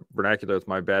just vernacular. It's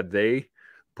my bad. They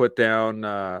put down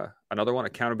another one.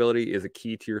 Accountability is a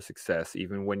key to your success.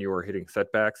 Even when you are hitting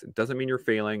setbacks, it doesn't mean you're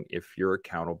failing if you're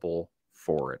accountable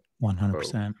for it.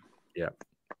 100%. Yeah.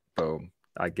 Boom.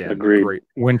 Again, agreed. Great.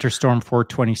 Winter Storm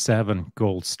 427,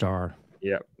 gold star.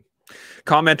 Yeah.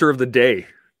 Commenter of the day.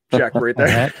 Check right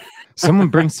there. Someone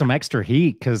bring some extra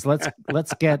heat, because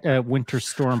let's get Winter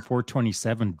Storm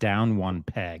 427 down one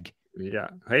peg. Yeah.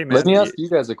 Hey, man. Let me ask you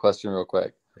guys a question real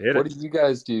quick. What do you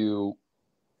guys do?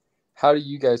 How do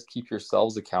you guys keep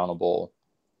yourselves accountable?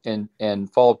 And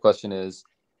follow-up question is,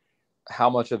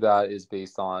 how much of that is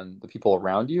based on the people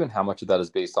around you, and how much of that is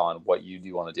based on what you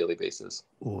do on a daily basis?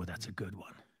 Oh, that's a good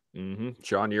one. Mm-hmm.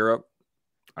 Sean, you're up.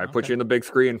 I put you in the big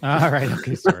screen. All right.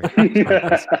 Okay. Sorry.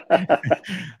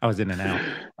 I was in and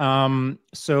out.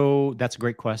 So that's a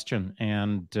great question.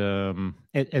 And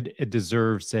it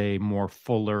deserves a more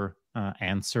fuller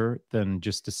answer than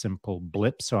just a simple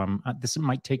blip. So this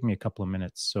might take me a couple of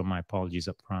minutes. So my apologies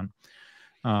up front.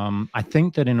 I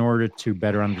think that in order to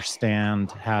better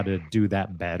understand how to do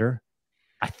that better,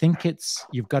 I think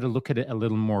you've got to look at it a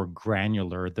little more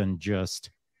granular than just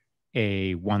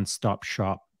a one-stop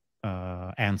shop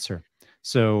answer.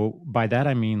 So by that,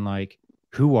 I mean, like,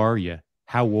 who are you?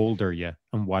 How old are you?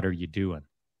 And what are you doing?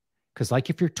 Because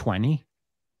like, if you're 20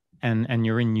 and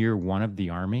you're in year 1 of the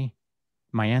Army,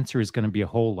 my answer is going to be a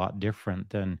whole lot different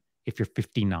than if you're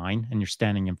 59 and you're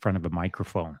standing in front of a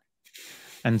microphone.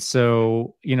 And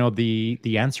so,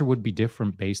 the answer would be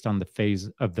different based on the phase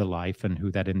of the life and who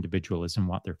that individual is and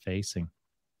what they're facing.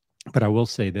 But I will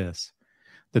say this,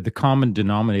 that the common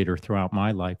denominator throughout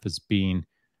my life has been,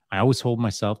 I always hold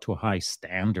myself to a high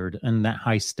standard, and that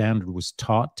high standard was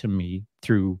taught to me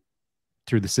through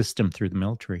the system, through the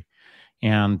military.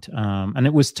 And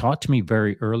it was taught to me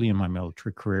very early in my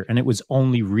military career, and it was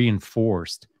only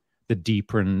reinforced the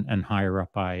deeper and higher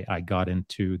up I got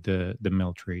into the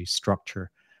military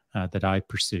structure that I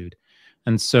pursued.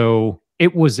 And so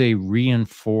it was a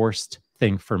reinforced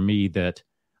thing for me that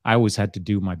I always had to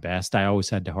do my best. I always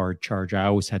had to hard charge. I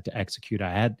always had to execute.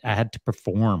 I had to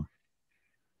perform.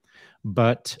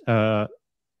 But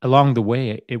along the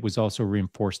way, it was also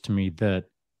reinforced to me that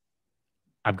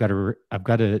I've got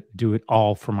to do it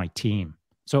all for my team.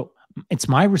 So it's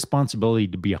my responsibility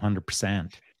to be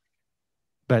 100%.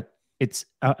 But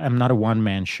I'm not a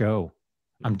one-man show.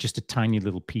 I'm just a tiny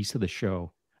little piece of the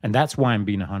show. And that's why I'm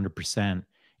being 100%,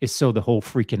 is so the whole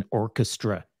freaking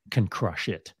orchestra can crush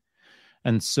it.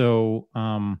 And so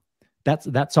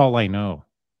that's all I know.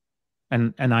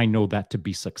 And I know that to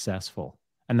be successful.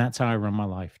 And that's how I run my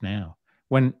life now.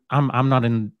 When I'm not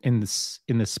in this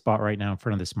spot right now in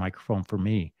front of this microphone for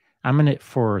me, I'm in it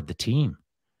for the team.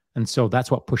 And so that's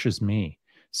what pushes me.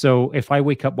 So if I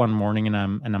wake up one morning and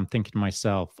I'm thinking to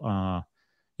myself, I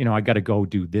got to go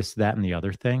do this, that, and the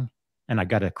other thing, and I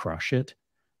got to crush it,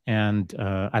 and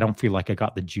I don't feel like I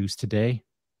got the juice today,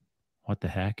 what the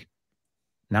heck?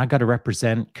 Now I got to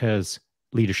represent, because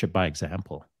leadership by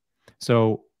example.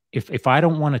 So if I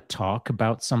don't want to talk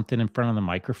about something in front of the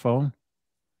microphone,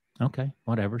 okay,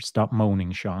 whatever. Stop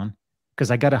moaning, Sean, because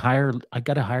I got a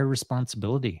higher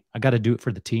responsibility. I got to do it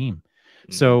for the team.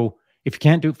 Mm-hmm. So if you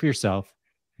can't do it for yourself,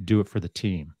 do it for the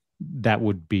team. That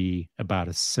would be about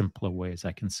as simple a way as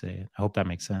I can say it. I hope that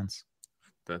makes sense.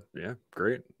 Yeah,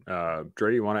 great.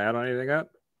 Dre, you want to add on anything up,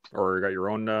 or you got your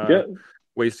own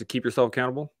ways to keep yourself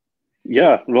accountable?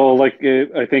 Yeah, well,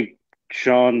 I think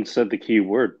Sean said the key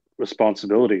word,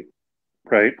 responsibility,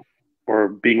 right? Or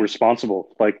being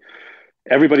responsible. Like,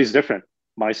 everybody's different.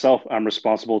 Myself, I'm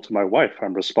responsible to my wife.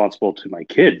 I'm responsible to my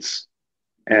kids.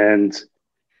 And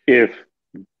if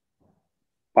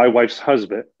my wife's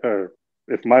husband, or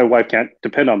if my wife can't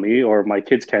depend on me, or my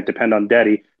kids can't depend on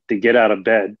daddy to get out of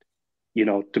bed,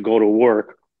 to go to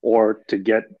work, or to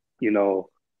get,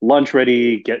 lunch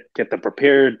ready, get them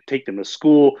prepared, take them to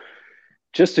school,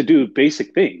 just to do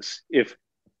basic things. If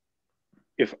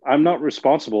I'm not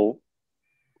responsible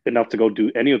enough to go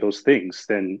do any of those things,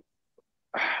 then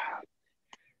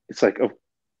it's like,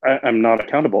 I'm not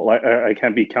accountable. I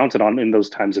can't be counted on in those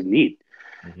times of need.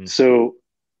 Mm-hmm. So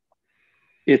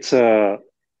it's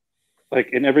like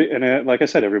like I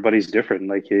said, everybody's different.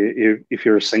 Like, if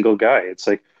you're a single guy, it's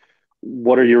like,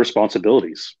 what are your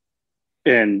responsibilities,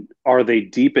 and are they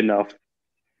deep enough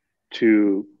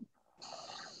to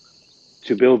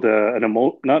build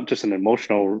not just an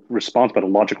emotional response, but a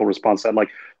logical response that, like,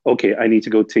 okay, I need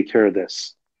to go take care of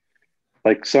this.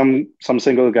 Like, some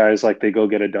single guys, like, they go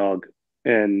get a dog,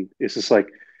 and it's just like,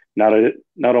 not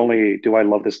only do I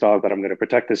love this dog, but I'm going to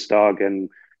protect this dog, and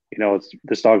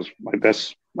this dog's my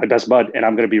best bud, and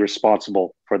I'm going to be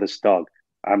responsible for this dog.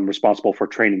 I'm responsible for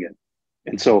training it,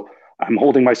 and so I'm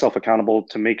holding myself accountable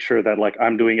to make sure that like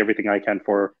I'm doing everything I can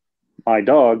for my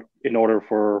dog in order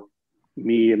for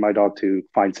me and my dog to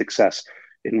find success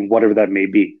in whatever that may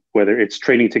be, whether it's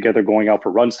training together, going out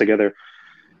for runs together.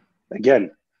 Again,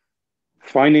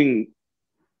 finding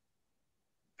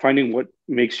what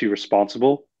makes you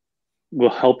responsible will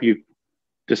help you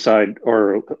decide,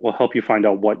 or will help you find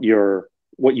out what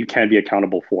you can be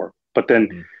accountable for. But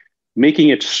then making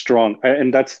it strong,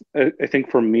 and that's, I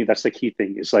think for me, that's the key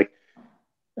thing, is like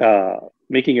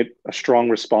making it a strong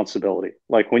responsibility.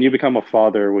 Like when you become a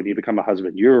father, when you become a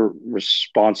husband, you're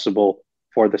responsible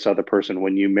for this other person.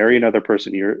 When you marry another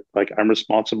person, you're like, I'm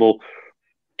responsible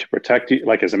to protect you.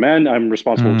 Like as a man, I'm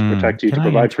responsible to protect you, to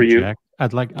provide for you.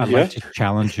 I'd like to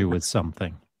challenge you with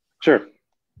something. Sure.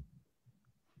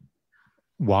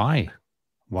 Why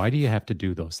do you have to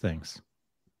do those things?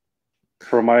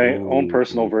 For my own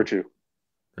personal virtue.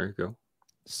 There you go.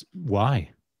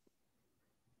 Why?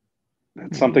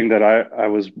 It's something that I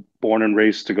was born and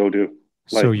raised to go do.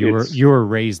 Like, so you were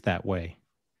raised that way.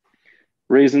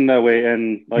 Raised in that way,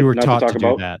 and like you were not taught to talk to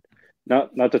about do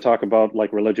that. Not to talk about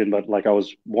like religion, but like I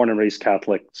was born and raised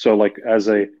Catholic. So like as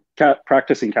a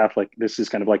practicing Catholic, this is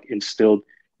kind of like instilled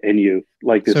in you.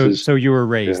 Like this so you were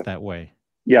raised that way.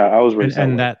 Yeah, I was raised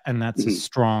and that way. And that's a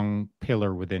strong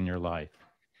pillar within your life.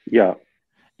 Yeah.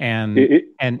 And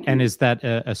is that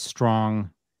a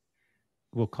strong,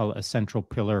 we'll call it a central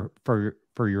pillar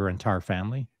for your entire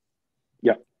family?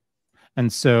 Yeah.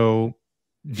 And so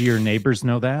do your neighbors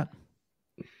know that?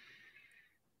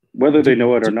 Whether they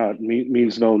know it or not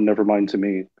means no, never mind to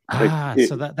me.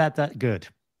 So that good.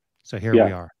 So here we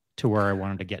are to where I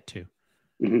wanted to get to.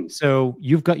 So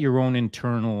you've got your own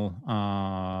internal,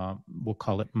 we'll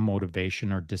call it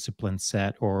motivation or discipline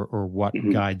set, or what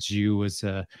guides you as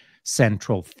a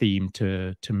central theme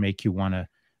to make you want to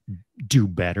do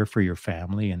better for your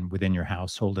family and within your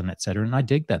household and et cetera. And I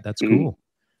dig that. That's cool.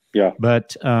 Yeah.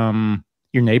 But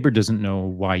your neighbor doesn't know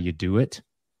why you do it.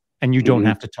 And you don't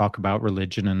have to talk about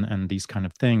religion and these kind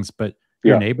of things, but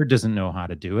your neighbor doesn't know how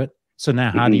to do it. So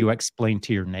now how do you explain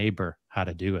to your neighbor how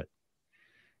to do it?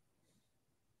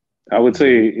 I would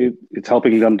say it's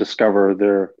helping them discover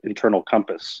their internal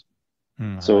compass.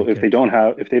 So if they don't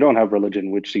have religion,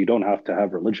 which you don't have to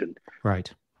have religion,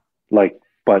 right? Like,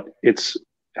 but it's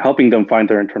helping them find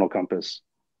their internal compass.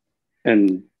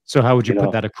 And so how would you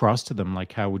put that across to them?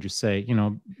 Like, how would you say,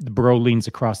 the bro leans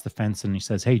across the fence and he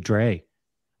says, "Hey, Dre,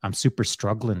 I'm super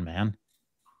struggling, man.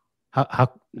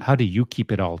 How do you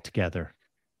keep it all together?"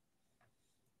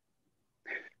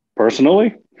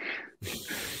 Personally,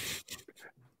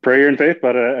 prayer and faith,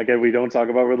 but again, we don't talk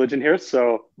about religion here.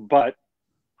 So, but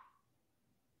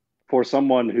for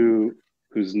someone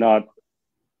who's not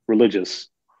religious,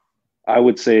 I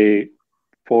would say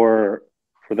for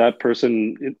that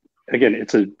person,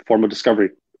 it's a form of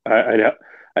discovery.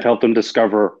 I'd help them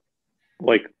discover,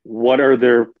 like, what are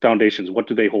their foundations? What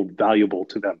do they hold valuable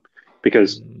to them?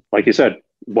 Because, like you said,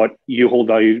 what you hold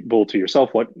valuable to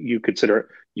yourself, what you consider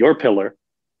your pillar,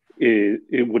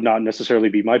 it would not necessarily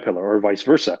be my pillar, or vice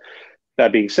versa.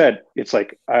 That being said, it's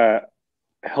like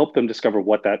help them discover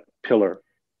what that pillar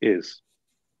is.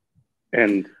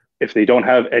 And if they don't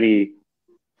have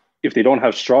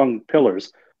strong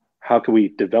pillars, how can we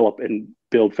develop and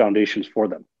build foundations for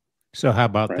them? So how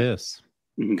about this?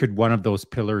 Could one of those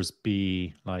pillars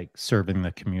be like serving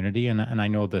the community? And I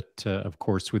know that, of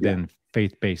course, within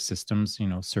faith-based systems,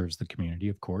 serves the community,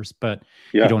 of course, but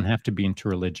you don't have to be into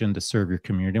religion to serve your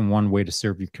community. And one way to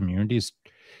serve your community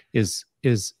is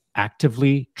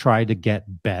actively try to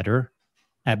get better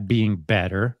at being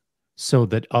better, so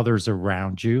that others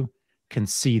around you can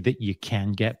see that you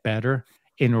can get better,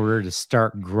 in order to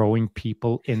start growing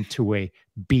people into a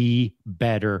be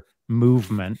better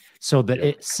movement, so that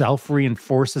it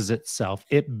self-reinforces itself.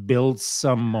 It builds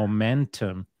some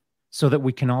momentum so that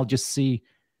we can all just see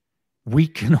we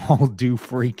can all do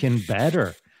freaking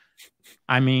better.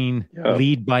 I mean,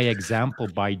 lead by example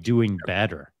by doing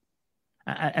better.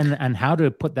 And how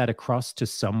to put that across to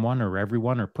someone or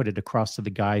everyone, or put it across to the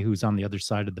guy who's on the other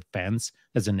side of the fence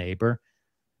as a neighbor.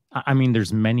 I mean,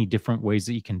 there's many different ways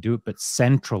that you can do it, but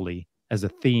centrally as a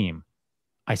theme,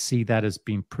 I see that as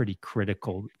being pretty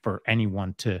critical for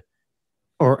anyone to,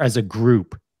 or as a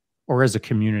group, or as a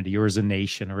community, or as a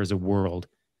nation, or as a world,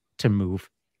 to move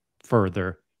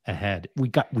further ahead. We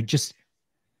got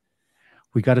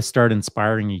to start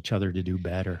inspiring each other to do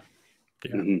better.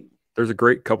 Yeah. There's a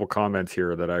great couple comments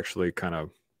here that actually kind of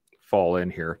fall in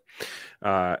here.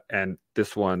 And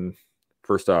this one,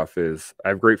 first off, is I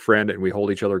have a great friend and we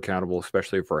hold each other accountable,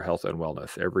 especially for our health and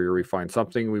wellness. Every year we find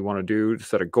something we want to do, to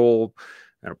set a goal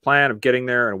and a plan of getting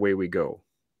there, and away we go.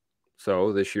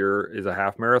 So this year is a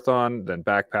half marathon, then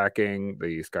backpacking,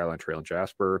 the Skyline Trail in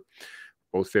Jasper,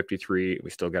 both 53. We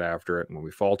still get after it. And when we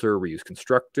falter, we use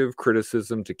constructive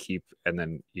criticism to keep and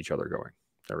then each other going.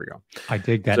 There we go. I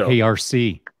dig that. So, hey,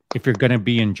 RC, if you're going to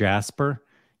be in Jasper,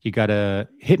 you got to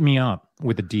hit me up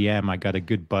with a DM. I got a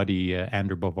good buddy,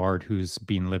 Andrew Bovard, who's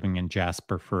been living in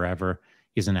Jasper forever.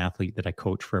 He's an athlete that I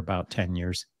coach for about 10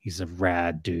 years. He's a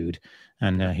rad dude,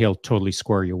 and he'll totally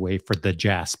square you away for the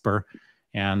Jasper.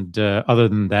 And other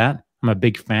than that, I'm a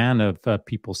big fan of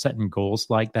people setting goals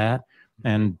like that.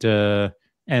 And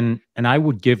I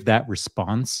would give that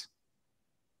response.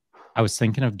 I was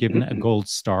thinking of giving it a gold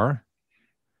star,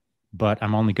 but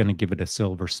I'm only going to give it a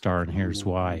silver star, and here's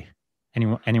why.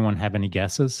 Anyone have any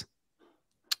guesses?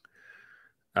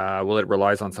 Well, it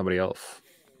relies on somebody else.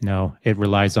 No, it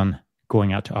relies on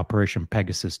going out to Operation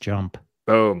Pegasus Jump.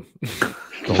 Boom.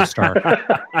 Gold star.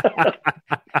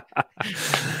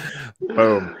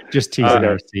 Boom. Just teasing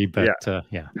RC, but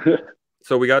yeah.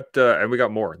 So we got and we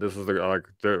got more. This is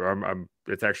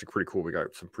it's actually pretty cool. We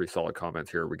got some pretty solid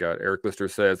comments here. We got Eric Lister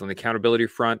says, on the accountability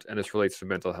front, and this relates to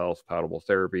mental health, palatable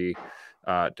therapy,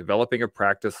 developing a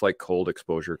practice like cold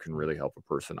exposure can really help a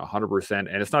person 100%.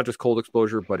 And it's not just cold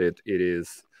exposure, but it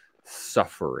is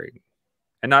suffering,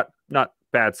 and not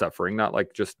bad suffering, not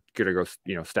like just gonna go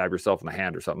stab yourself in the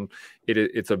hand or something.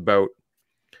 It's about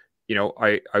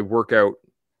I work out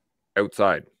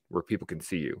outside where people can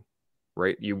see you,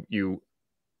 right? You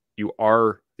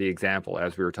are the example,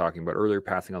 as we were talking about earlier,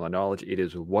 passing on the knowledge. It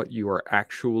is what you are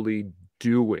actually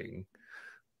doing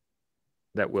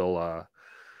that will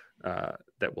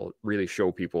really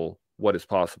show people what is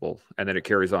possible. And then it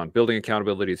carries on. Building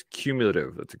accountability is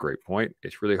cumulative. That's a great point.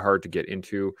 It's really hard to get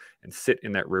into and sit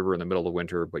in that river in the middle of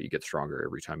winter, but you get stronger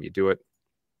every time you do it.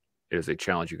 It is a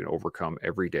challenge you can overcome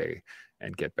every day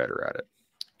and get better at it.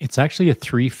 It's actually a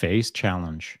 3-phase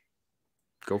challenge.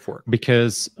 Go for it.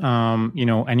 Because,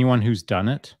 anyone who's done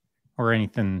it or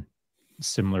anything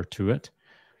similar to it,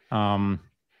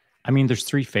 there's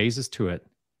 3 phases to it.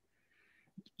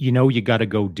 You got to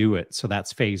go do it. So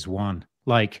that's phase 1.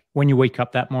 Like when you wake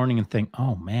up that morning and think,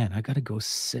 oh man, I got to go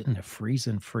sit in a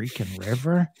freezing freaking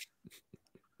river.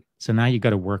 So now you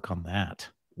got to work on that.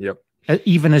 Yep.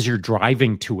 Even as you're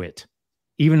driving to it,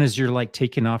 even as you're like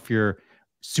taking off your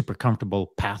super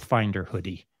comfortable Pathfinder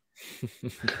hoodie.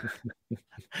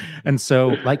 And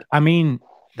so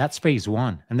that's phase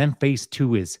 1. And then phase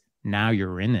 2 is now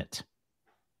you're in it.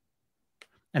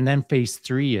 And then phase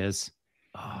 3 is,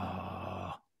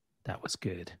 oh, that was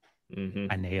good. Mm-hmm.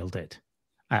 I nailed it.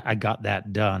 I got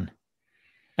that done.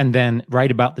 And then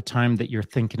right about the time that you're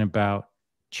thinking about,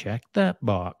 check that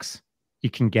box, you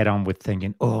can get on with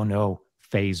thinking, oh no,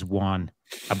 phase 1,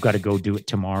 I've got to go do it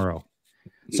tomorrow.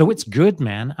 So it's good,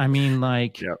 man.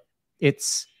 Yep.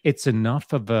 It's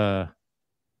enough of a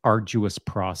arduous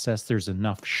process. There's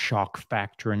enough shock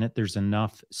factor in it. There's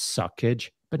enough suckage,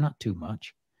 but not too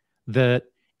much, that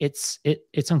it's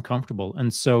uncomfortable.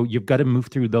 And so you've got to move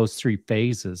through those 3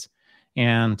 phases.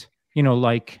 And,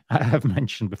 like I have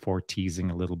mentioned before,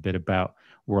 teasing a little bit about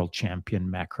world champion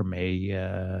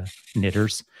macrame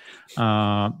knitters,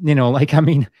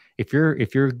 if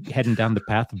you're heading down the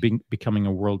path of becoming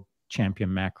a world champion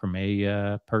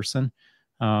macrame person,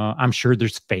 I'm sure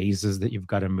there's phases that you've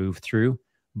got to move through,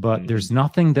 but there's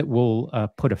nothing that will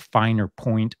put a finer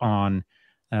point on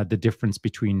the difference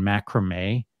between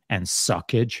macrame and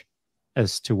suckage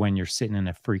as to when you're sitting in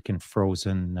a freaking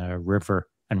frozen river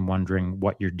and wondering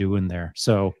what you're doing there.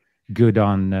 So good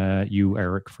on you,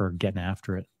 Eric, for getting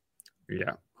after it.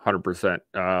 Yeah. 100%.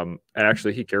 And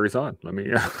actually he carries on.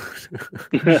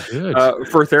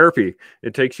 For therapy,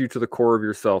 it takes you to the core of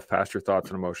yourself, past your thoughts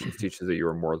and emotions, teaches that you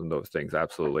are more than those things.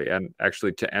 Absolutely. And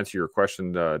actually, to answer your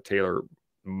question, Taylor,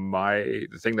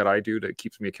 the thing that I do that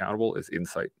keeps me accountable is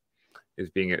insight.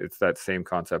 It's that same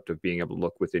concept of being able to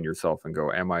look within yourself and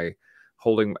go, am I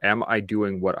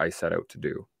doing what I set out to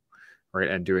do? Right.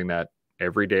 And doing that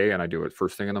every day. And I do it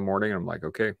first thing in the morning. And I'm like,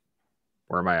 okay,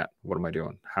 where am I at? What am I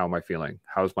doing? How am I feeling?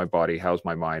 How's my body? How's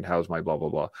my mind? How's my blah, blah,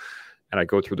 blah. And I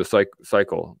go through the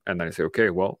cycle. And then I say, okay,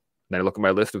 well, then I look at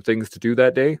my list of things to do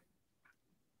that day.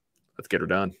 Let's get her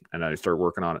done. And I start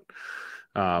working on it.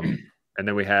 And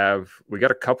then we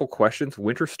got a couple questions.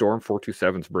 Winter Storm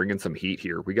 427's bringing some heat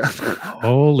here. We got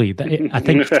holy. I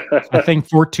think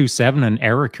 427 and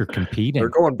Eric are competing. They're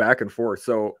going back and forth.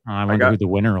 So I wonder who the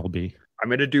winner will be. I'm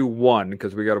going to do one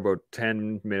because we got about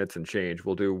 10 minutes and change.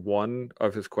 We'll do one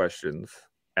of his questions,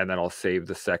 and then I'll save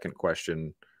the second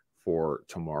question for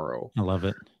tomorrow. I love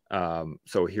it.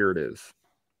 So here it is.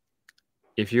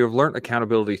 If you have learned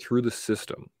accountability through the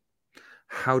system,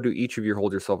 how do each of you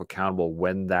hold yourself accountable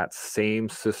when that same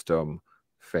system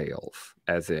fails,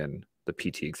 as in the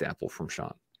PT example from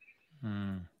Sean?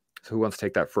 So who wants to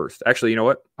take that first? Actually, you know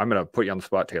what? I'm going to put you on the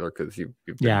spot, Taylor, because you've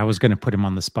been, I was going to put him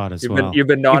on the spot as well. You've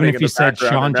been nodding. Even if you said,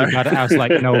 Sean, you got it. I was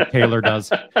like, no, Taylor does.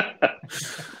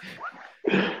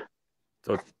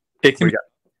 So it can.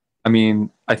 I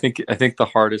mean, I think the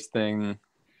hardest thing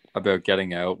about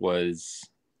getting out was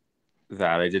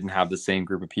that I didn't have the same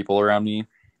group of people around me,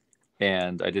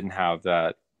 and I didn't have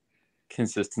that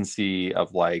consistency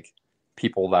of like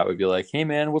people that would be like, hey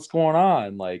man, what's going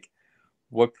on? Like,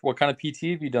 what kind of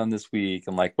PT have you done this week?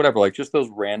 And like, whatever, like just those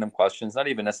random questions, not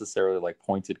even necessarily like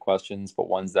pointed questions, but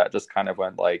ones that just kind of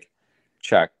went like,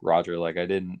 check, Roger, like I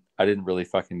didn't really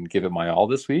fucking give it my all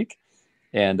this week.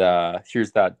 And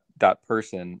here's that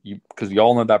person, because you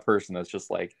all know that person that's just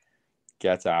like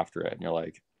gets after it, and you're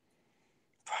like,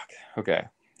 fuck, okay,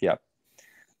 yeah.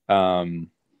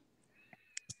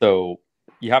 So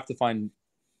you have to find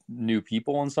new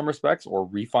people in some respects, or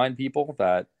refine people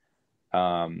that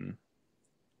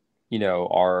you know,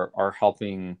 are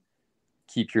helping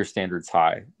keep your standards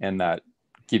high and that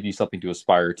give you something to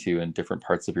aspire to in different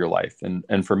parts of your life.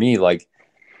 And for me, like,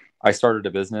 I started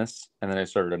a business and then I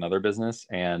started another business,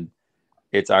 and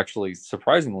it's actually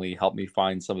surprisingly helped me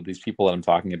find some of these people that I'm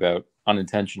talking about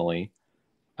unintentionally.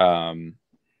 And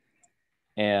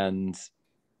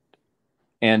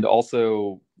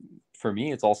also for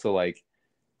me, it's also like,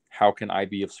 how can I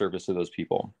be of service to those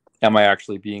people? Am I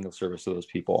actually being of service to those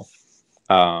people?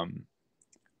 And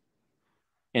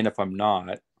if I'm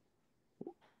not,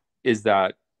 is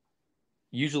that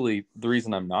usually the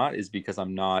reason I'm not is because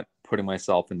I'm not putting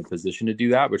myself in the position to do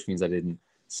that, which means I didn't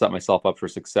set myself up for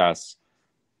success.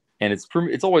 And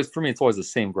it's always the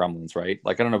same gremlins, right?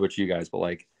 Like, I don't know about you guys, but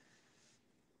like,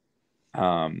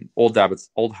 old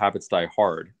habits die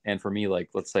hard. And for me, like,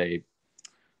 let's say,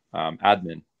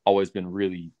 admin, always been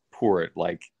really poor at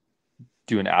like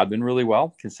doing admin really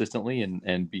well consistently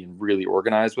and being really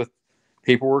organized with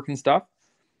paperwork and stuff.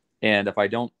 And if I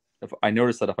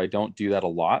notice that if I don't do that a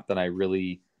lot, then I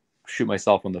really shoot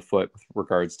myself in the foot with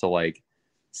regards to like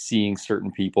seeing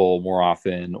certain people more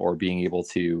often, or being able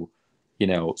to, you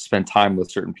know, spend time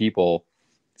with certain people.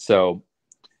 So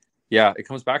yeah, it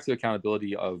comes back to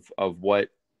accountability of what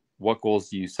goals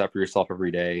do you set for yourself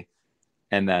every day,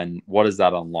 and then what does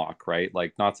that unlock, right?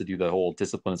 Like, not to do the whole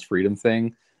discipline is freedom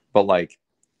thing, but like,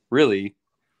 really,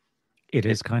 it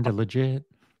is kind of legit.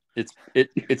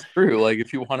 It's true. Like,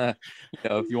 if you want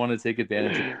to take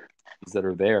advantage of things that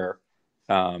are there,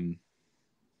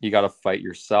 you got to fight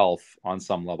yourself on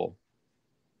some level.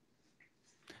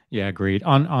 Yeah, agreed.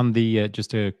 On the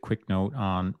just a quick note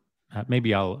on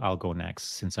maybe I'll go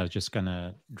next, since I was just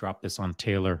gonna drop this on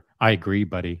Taylor. I agree,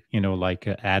 buddy. You know, like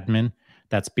admin,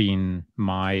 that's been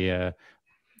my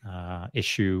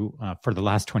issue for the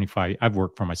last 25. I've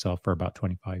worked for myself for about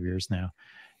 25 years now,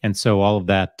 and so all of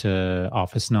that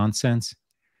office nonsense,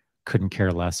 couldn't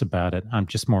care less about it. I'm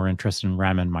just more interested in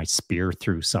ramming my spear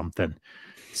through something.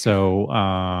 So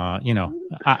you know,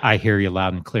 I hear you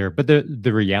loud and clear, but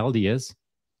the reality is,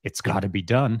 it's got to be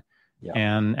done. Yeah.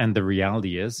 And the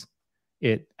reality is,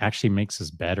 it actually makes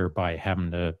us better by having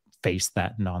to face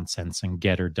that nonsense and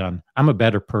get her done. I'm a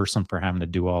better person for having to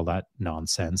do all that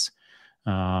nonsense.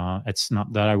 It's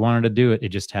not that I wanted to do it. It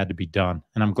just had to be done.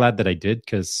 And I'm glad that I did,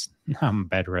 because I'm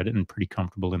better at it and pretty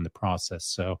comfortable in the process.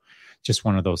 So just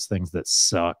one of those things that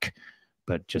suck,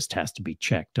 but just has to be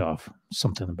checked off.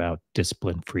 Something about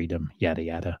discipline, freedom, yada,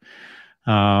 yada.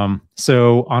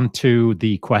 So on to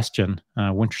the question,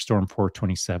 Winter Storm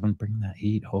 427, bring that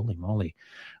heat, holy moly.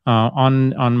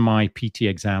 On my PT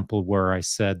example, where I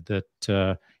said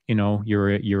that, you know,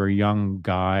 you're a young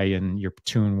guy and your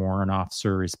platoon warrant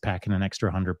officer is packing an extra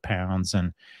 100 pounds,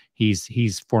 and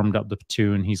he's formed up the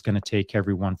platoon. He's going to take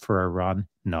everyone for a run.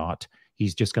 Not,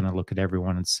 he's just going to look at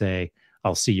everyone and say,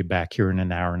 I'll see you back here in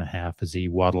an hour and a half, as he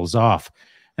waddles off.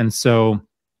 And so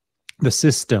the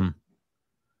system,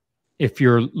 if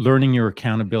you're learning your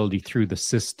accountability through the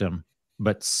system,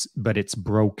 but it's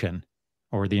broken,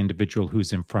 or the individual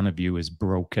who's in front of you is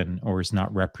broken or is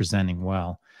not representing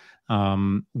well,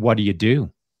 what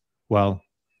do? Well,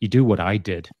 you do what I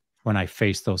did when I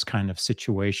faced those kind of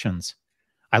situations.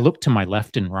 I looked to my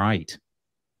left and right,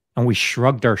 and we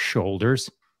shrugged our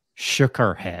shoulders, shook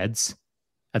our heads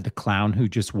at the clown who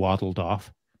just waddled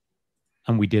off,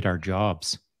 and we did our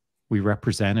jobs. We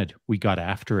represented, we got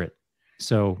after it.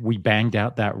 So we banged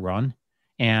out that run.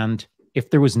 And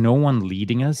if there was no one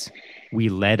leading us, we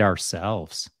led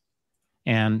ourselves.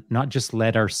 And not just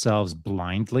led ourselves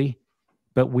blindly,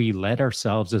 but we led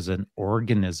ourselves as an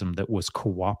organism that was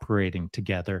cooperating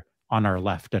together on our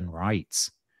left and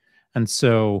rights. And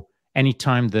so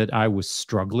anytime that I was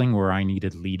struggling where I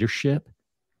needed leadership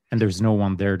and there's no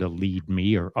one there to lead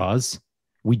me or us,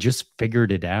 we just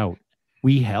figured it out.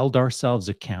 We held ourselves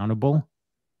accountable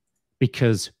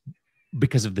because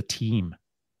of the team.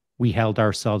 We held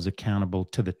ourselves accountable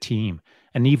to the team.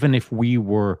 And even if we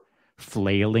were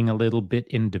flailing a little bit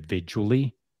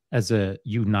individually as a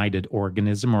united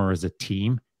organism or as a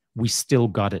team, we still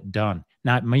got it done.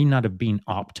 Now, it may not have been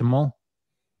optimal,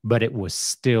 but it was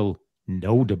still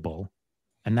notable.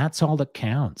 And that's all that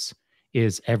counts,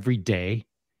 is every day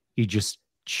you just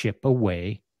chip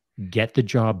away, get the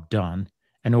job done.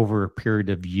 And over a period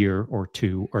of year or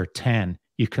 2 or 10,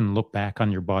 you can look back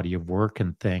on your body of work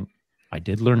and think, I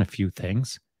did learn a few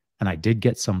things and I did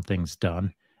get some things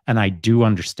done. And I do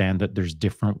understand that there's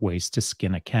different ways to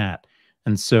skin a cat.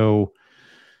 And so,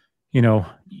 you know,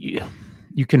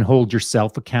 you can hold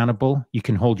yourself accountable. You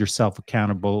can hold yourself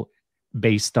accountable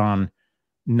based on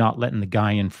not letting the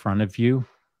guy in front of you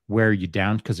wear you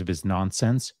down because of his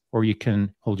nonsense, or you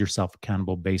can hold yourself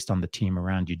accountable based on the team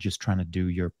around you, just trying to do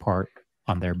your part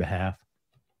on their behalf.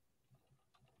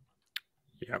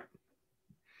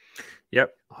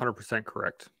 Yep, 100%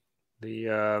 correct. We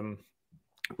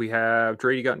have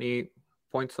Dre. You got any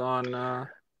points on?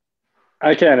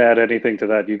 I can't add anything to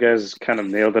that. You guys kind of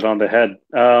nailed it on the head.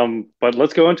 But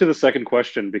let's go into the second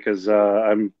question, because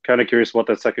I'm kind of curious what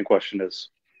that second question is.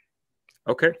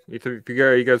 Okay, if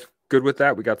you guys good with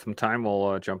that, we got some time.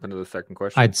 We'll jump into the second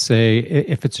question. I'd say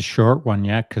if it's a short one,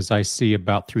 yeah, because I see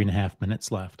about 3.5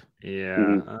 minutes left. Yeah.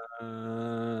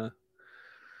 Mm-hmm.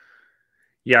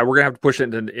 Yeah, we're gonna have to push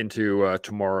it into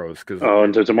tomorrow's.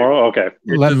 Into tomorrow? Okay.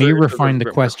 Let me refine the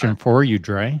question for you,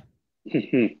 Dre.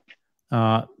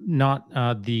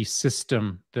 Not the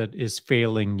system that is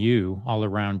failing you all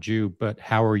around you, but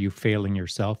how are you failing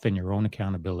yourself in your own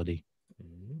accountability?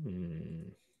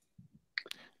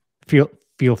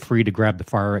 Feel free to grab the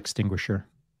fire extinguisher.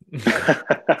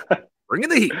 Bring in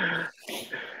the heat.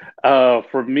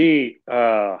 For me,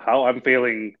 how I'm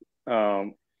failing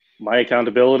my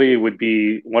accountability would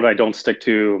be when I don't stick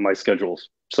to my schedules.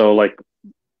 So, like,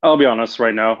 I'll be honest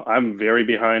right now, I'm very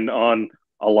behind on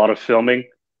a lot of filming,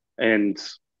 and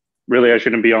really I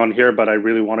shouldn't be on here, but I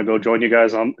really want to go join you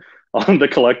guys on the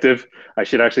collective. I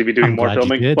should actually be doing more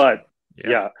filming, but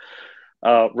yeah.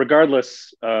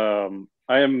 Regardless, I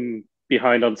am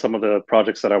behind on some of the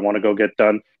projects that I want to go get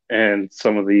done and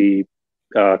some of the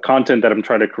content that I'm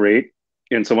trying to create.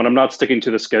 And so when I'm not sticking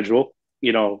to the schedule,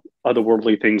 you know,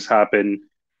 otherworldly things happen,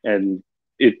 and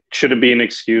it shouldn't be an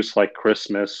excuse like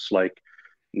Christmas, like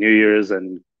New Year's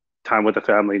and time with the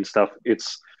family and stuff. It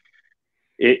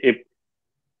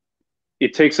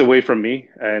takes away from me.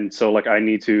 And so, like, I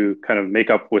need to kind of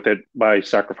make up with it by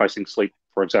sacrificing sleep,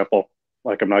 for example.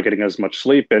 Like, I'm not getting as much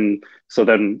sleep, and so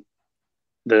then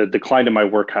the decline in my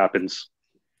work happens,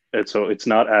 and so it's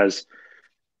not as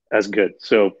good.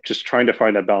 So just trying to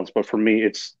find that balance. But for me,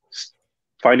 it's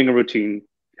finding a routine,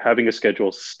 having a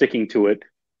schedule, sticking to it,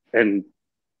 and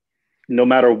no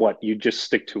matter what, you just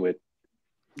stick to it,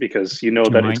 because you know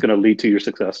that it's going to lead to your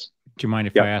success. Do you mind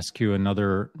if I ask you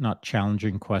another not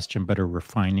challenging question, but a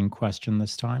refining question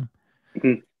this time?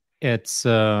 Mm-hmm. It's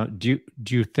do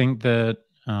you think that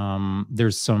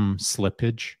there's some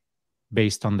slippage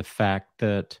based on the fact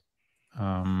that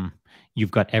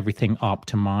you've got everything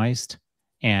optimized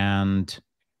and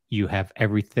you have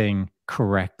everything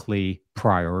correctly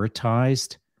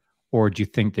prioritized? Or do you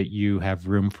think that you have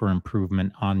room for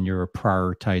improvement on your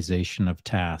prioritization of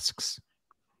tasks?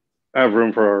 I have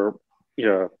room for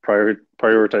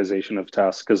prioritization of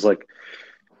tasks, because, like,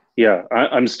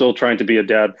 I'm still trying to be a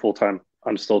dad full time.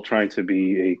 I'm still trying to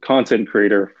be a content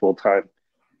creator full time,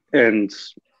 and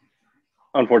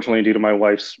unfortunately, due to my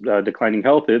wife's declining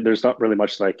health, there's not really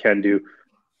much that I can do.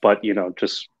 But, you know,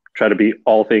 just try to be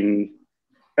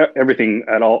everything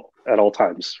at all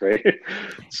times, right?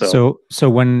 So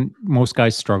when most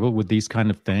guys struggle with these kind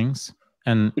of things,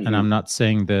 and I'm not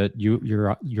saying that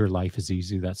your life is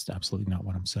easy. That's absolutely not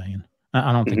what I'm saying.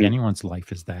 I don't think anyone's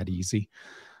life is that easy.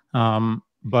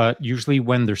 But usually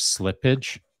when there's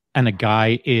slippage and a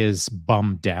guy is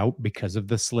bummed out because of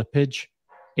the slippage,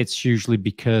 it's usually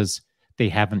because they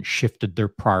haven't shifted their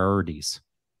priorities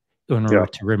in order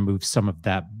to remove some of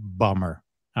that bummer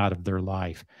out of their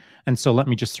life. And so let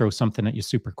me just throw something at you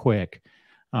super quick.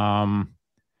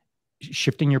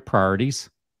 Shifting your priorities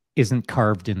isn't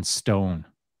carved in stone.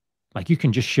 Like, you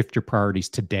can just shift your priorities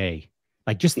today,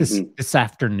 like just this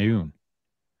afternoon.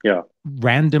 Yeah.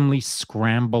 Randomly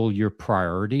scramble your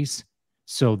priorities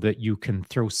so that you can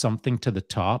throw something to the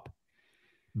top,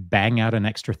 bang out an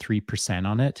extra 3%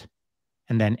 on it,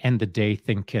 and then end the day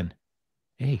thinking,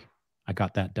 hey, I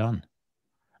got that done.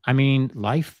 I mean,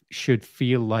 life should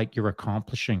feel like you're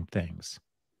accomplishing things.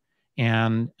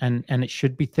 And it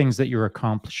should be things that you're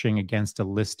accomplishing against a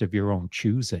list of your own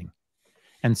choosing.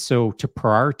 And so to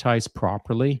prioritize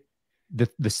properly,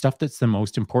 the stuff that's the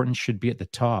most important should be at the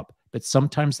top. But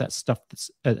sometimes that stuff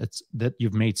that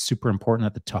you've made super important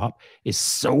at the top is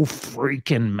so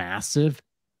freaking massive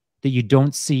that you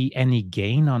don't see any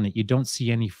gain on it. You don't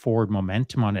see any forward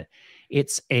momentum on it.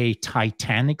 It's a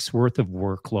Titanic's worth of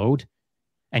workload,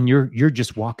 and you're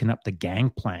just walking up the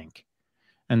gangplank.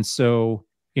 And so,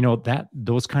 that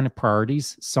those kind of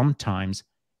priorities, sometimes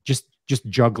just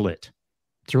juggle it.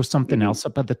 Throw something else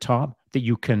up at the top that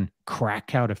you can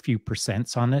crack out a few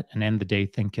percents on it and end the day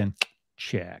thinking,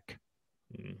 check.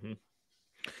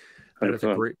 That is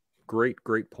a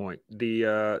great point.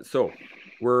 So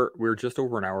we're just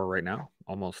over an hour right now,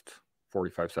 almost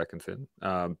 45 seconds in.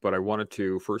 But I wanted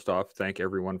to first off thank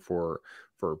everyone for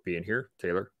being here.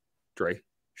 Taylor, Dre,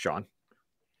 Sean,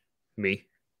 me.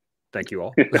 Thank you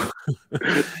all.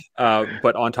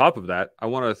 But on top of that, I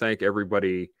want to thank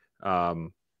everybody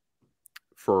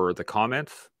for the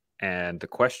comments and the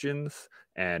questions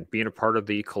and being a part of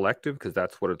the collective, because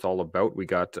that's what it's all about. We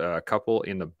got a couple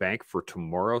in the bank for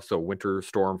tomorrow. So Winter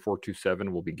Storm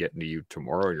 427 will be getting to you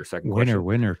tomorrow. Your second question.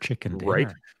 Winner, chicken dinner.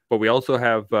 Right. But we also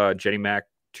have Jenny Mac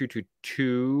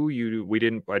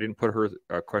 222. I didn't put her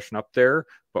question up there,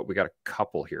 but we got a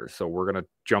couple here. So we're going to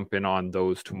jump in on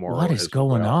those tomorrow. What is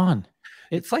going on?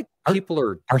 It's like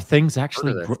people are things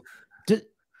actually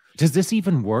does this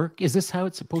even work? Is this how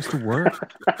it's supposed to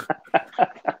work?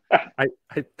 I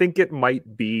think it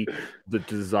might be the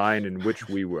design in which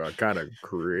we kind of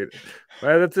created.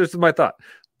 That's just my thought.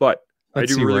 But Let's I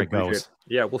do see really where it appreciate goes. it.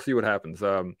 Yeah, we'll see what happens.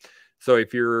 So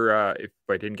if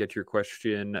I didn't get to your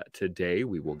question today,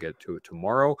 we will get to it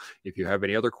tomorrow. If you have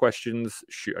any other questions,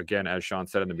 again, as Sean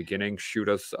said in the beginning, shoot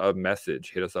us a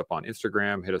message. Hit us up on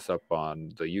Instagram. Hit us up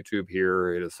on the YouTube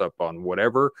here. Hit us up on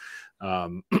whatever.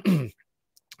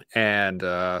 And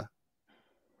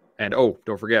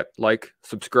don't forget, like,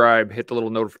 subscribe, hit the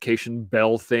little notification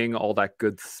bell thing, all that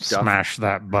good stuff. Smash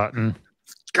that button.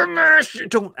 Smash!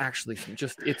 Don't actually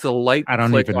it's a light. I don't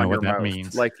click even know on what your that mouse.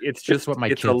 means. Like it's just what my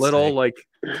it's kids a little say. like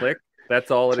click.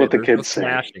 That's all it That's is. what the There's kids no say.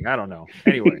 smashing. I don't know.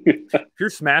 Anyway, if you're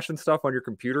smashing stuff on your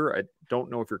computer, I don't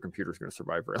know if your computer's going to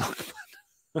survive very long.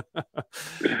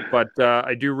 But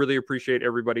I do really appreciate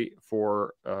everybody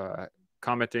for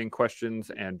commenting,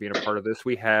 questions, and being a part of this.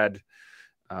 We had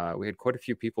quite a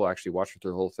few people actually watching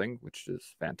through the whole thing, which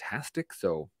is fantastic.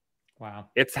 So, wow,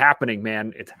 it's happening,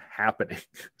 man! It's happening.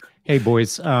 Hey,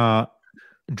 boys,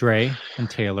 Dre and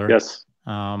Taylor. Yes.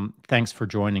 Thanks for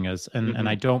joining us, and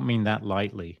I don't mean that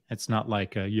lightly. It's not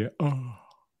like check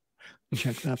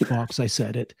that box. I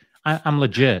said it. I'm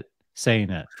legit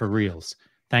saying it for reals.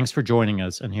 Thanks for joining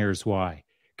us, and here's why.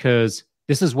 Because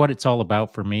this is what it's all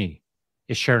about for me,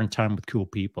 is sharing time with cool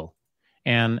people.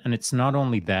 And it's not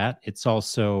only that, it's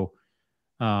also,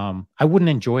 I wouldn't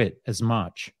enjoy it as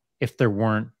much if there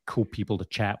weren't cool people to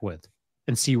chat with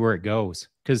and see where it goes.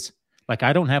 Because, like,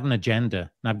 I don't have an agenda,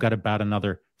 and I've got about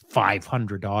another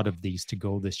 500 odd of these to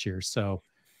go this year. So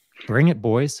bring it,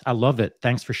 boys. I love it.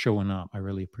 Thanks for showing up. I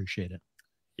really appreciate it.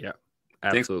 Yeah,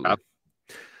 absolutely.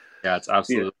 Yeah, it's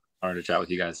absolutely an honor to chat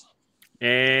with you guys.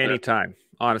 Anytime.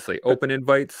 Honestly, open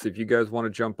invites. If you guys want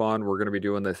to jump on, we're going to be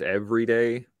doing this every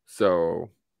day. So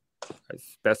as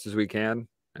best as we can,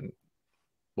 and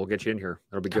we'll get you in here.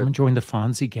 That'll be good. Come and join the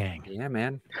Fonzie gang. Yeah,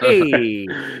 man. Hey,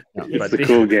 It's a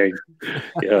cool gang.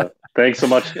 Yeah. Thanks so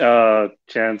much,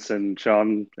 Chance and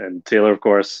Sean and Taylor, of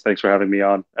course. Thanks for having me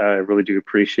on. I really do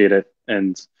appreciate it.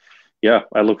 And yeah,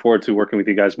 I look forward to working with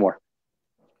you guys more.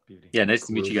 Yeah, nice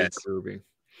to meet you guys.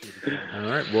 All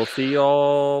right. We'll see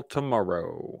y'all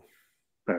tomorrow.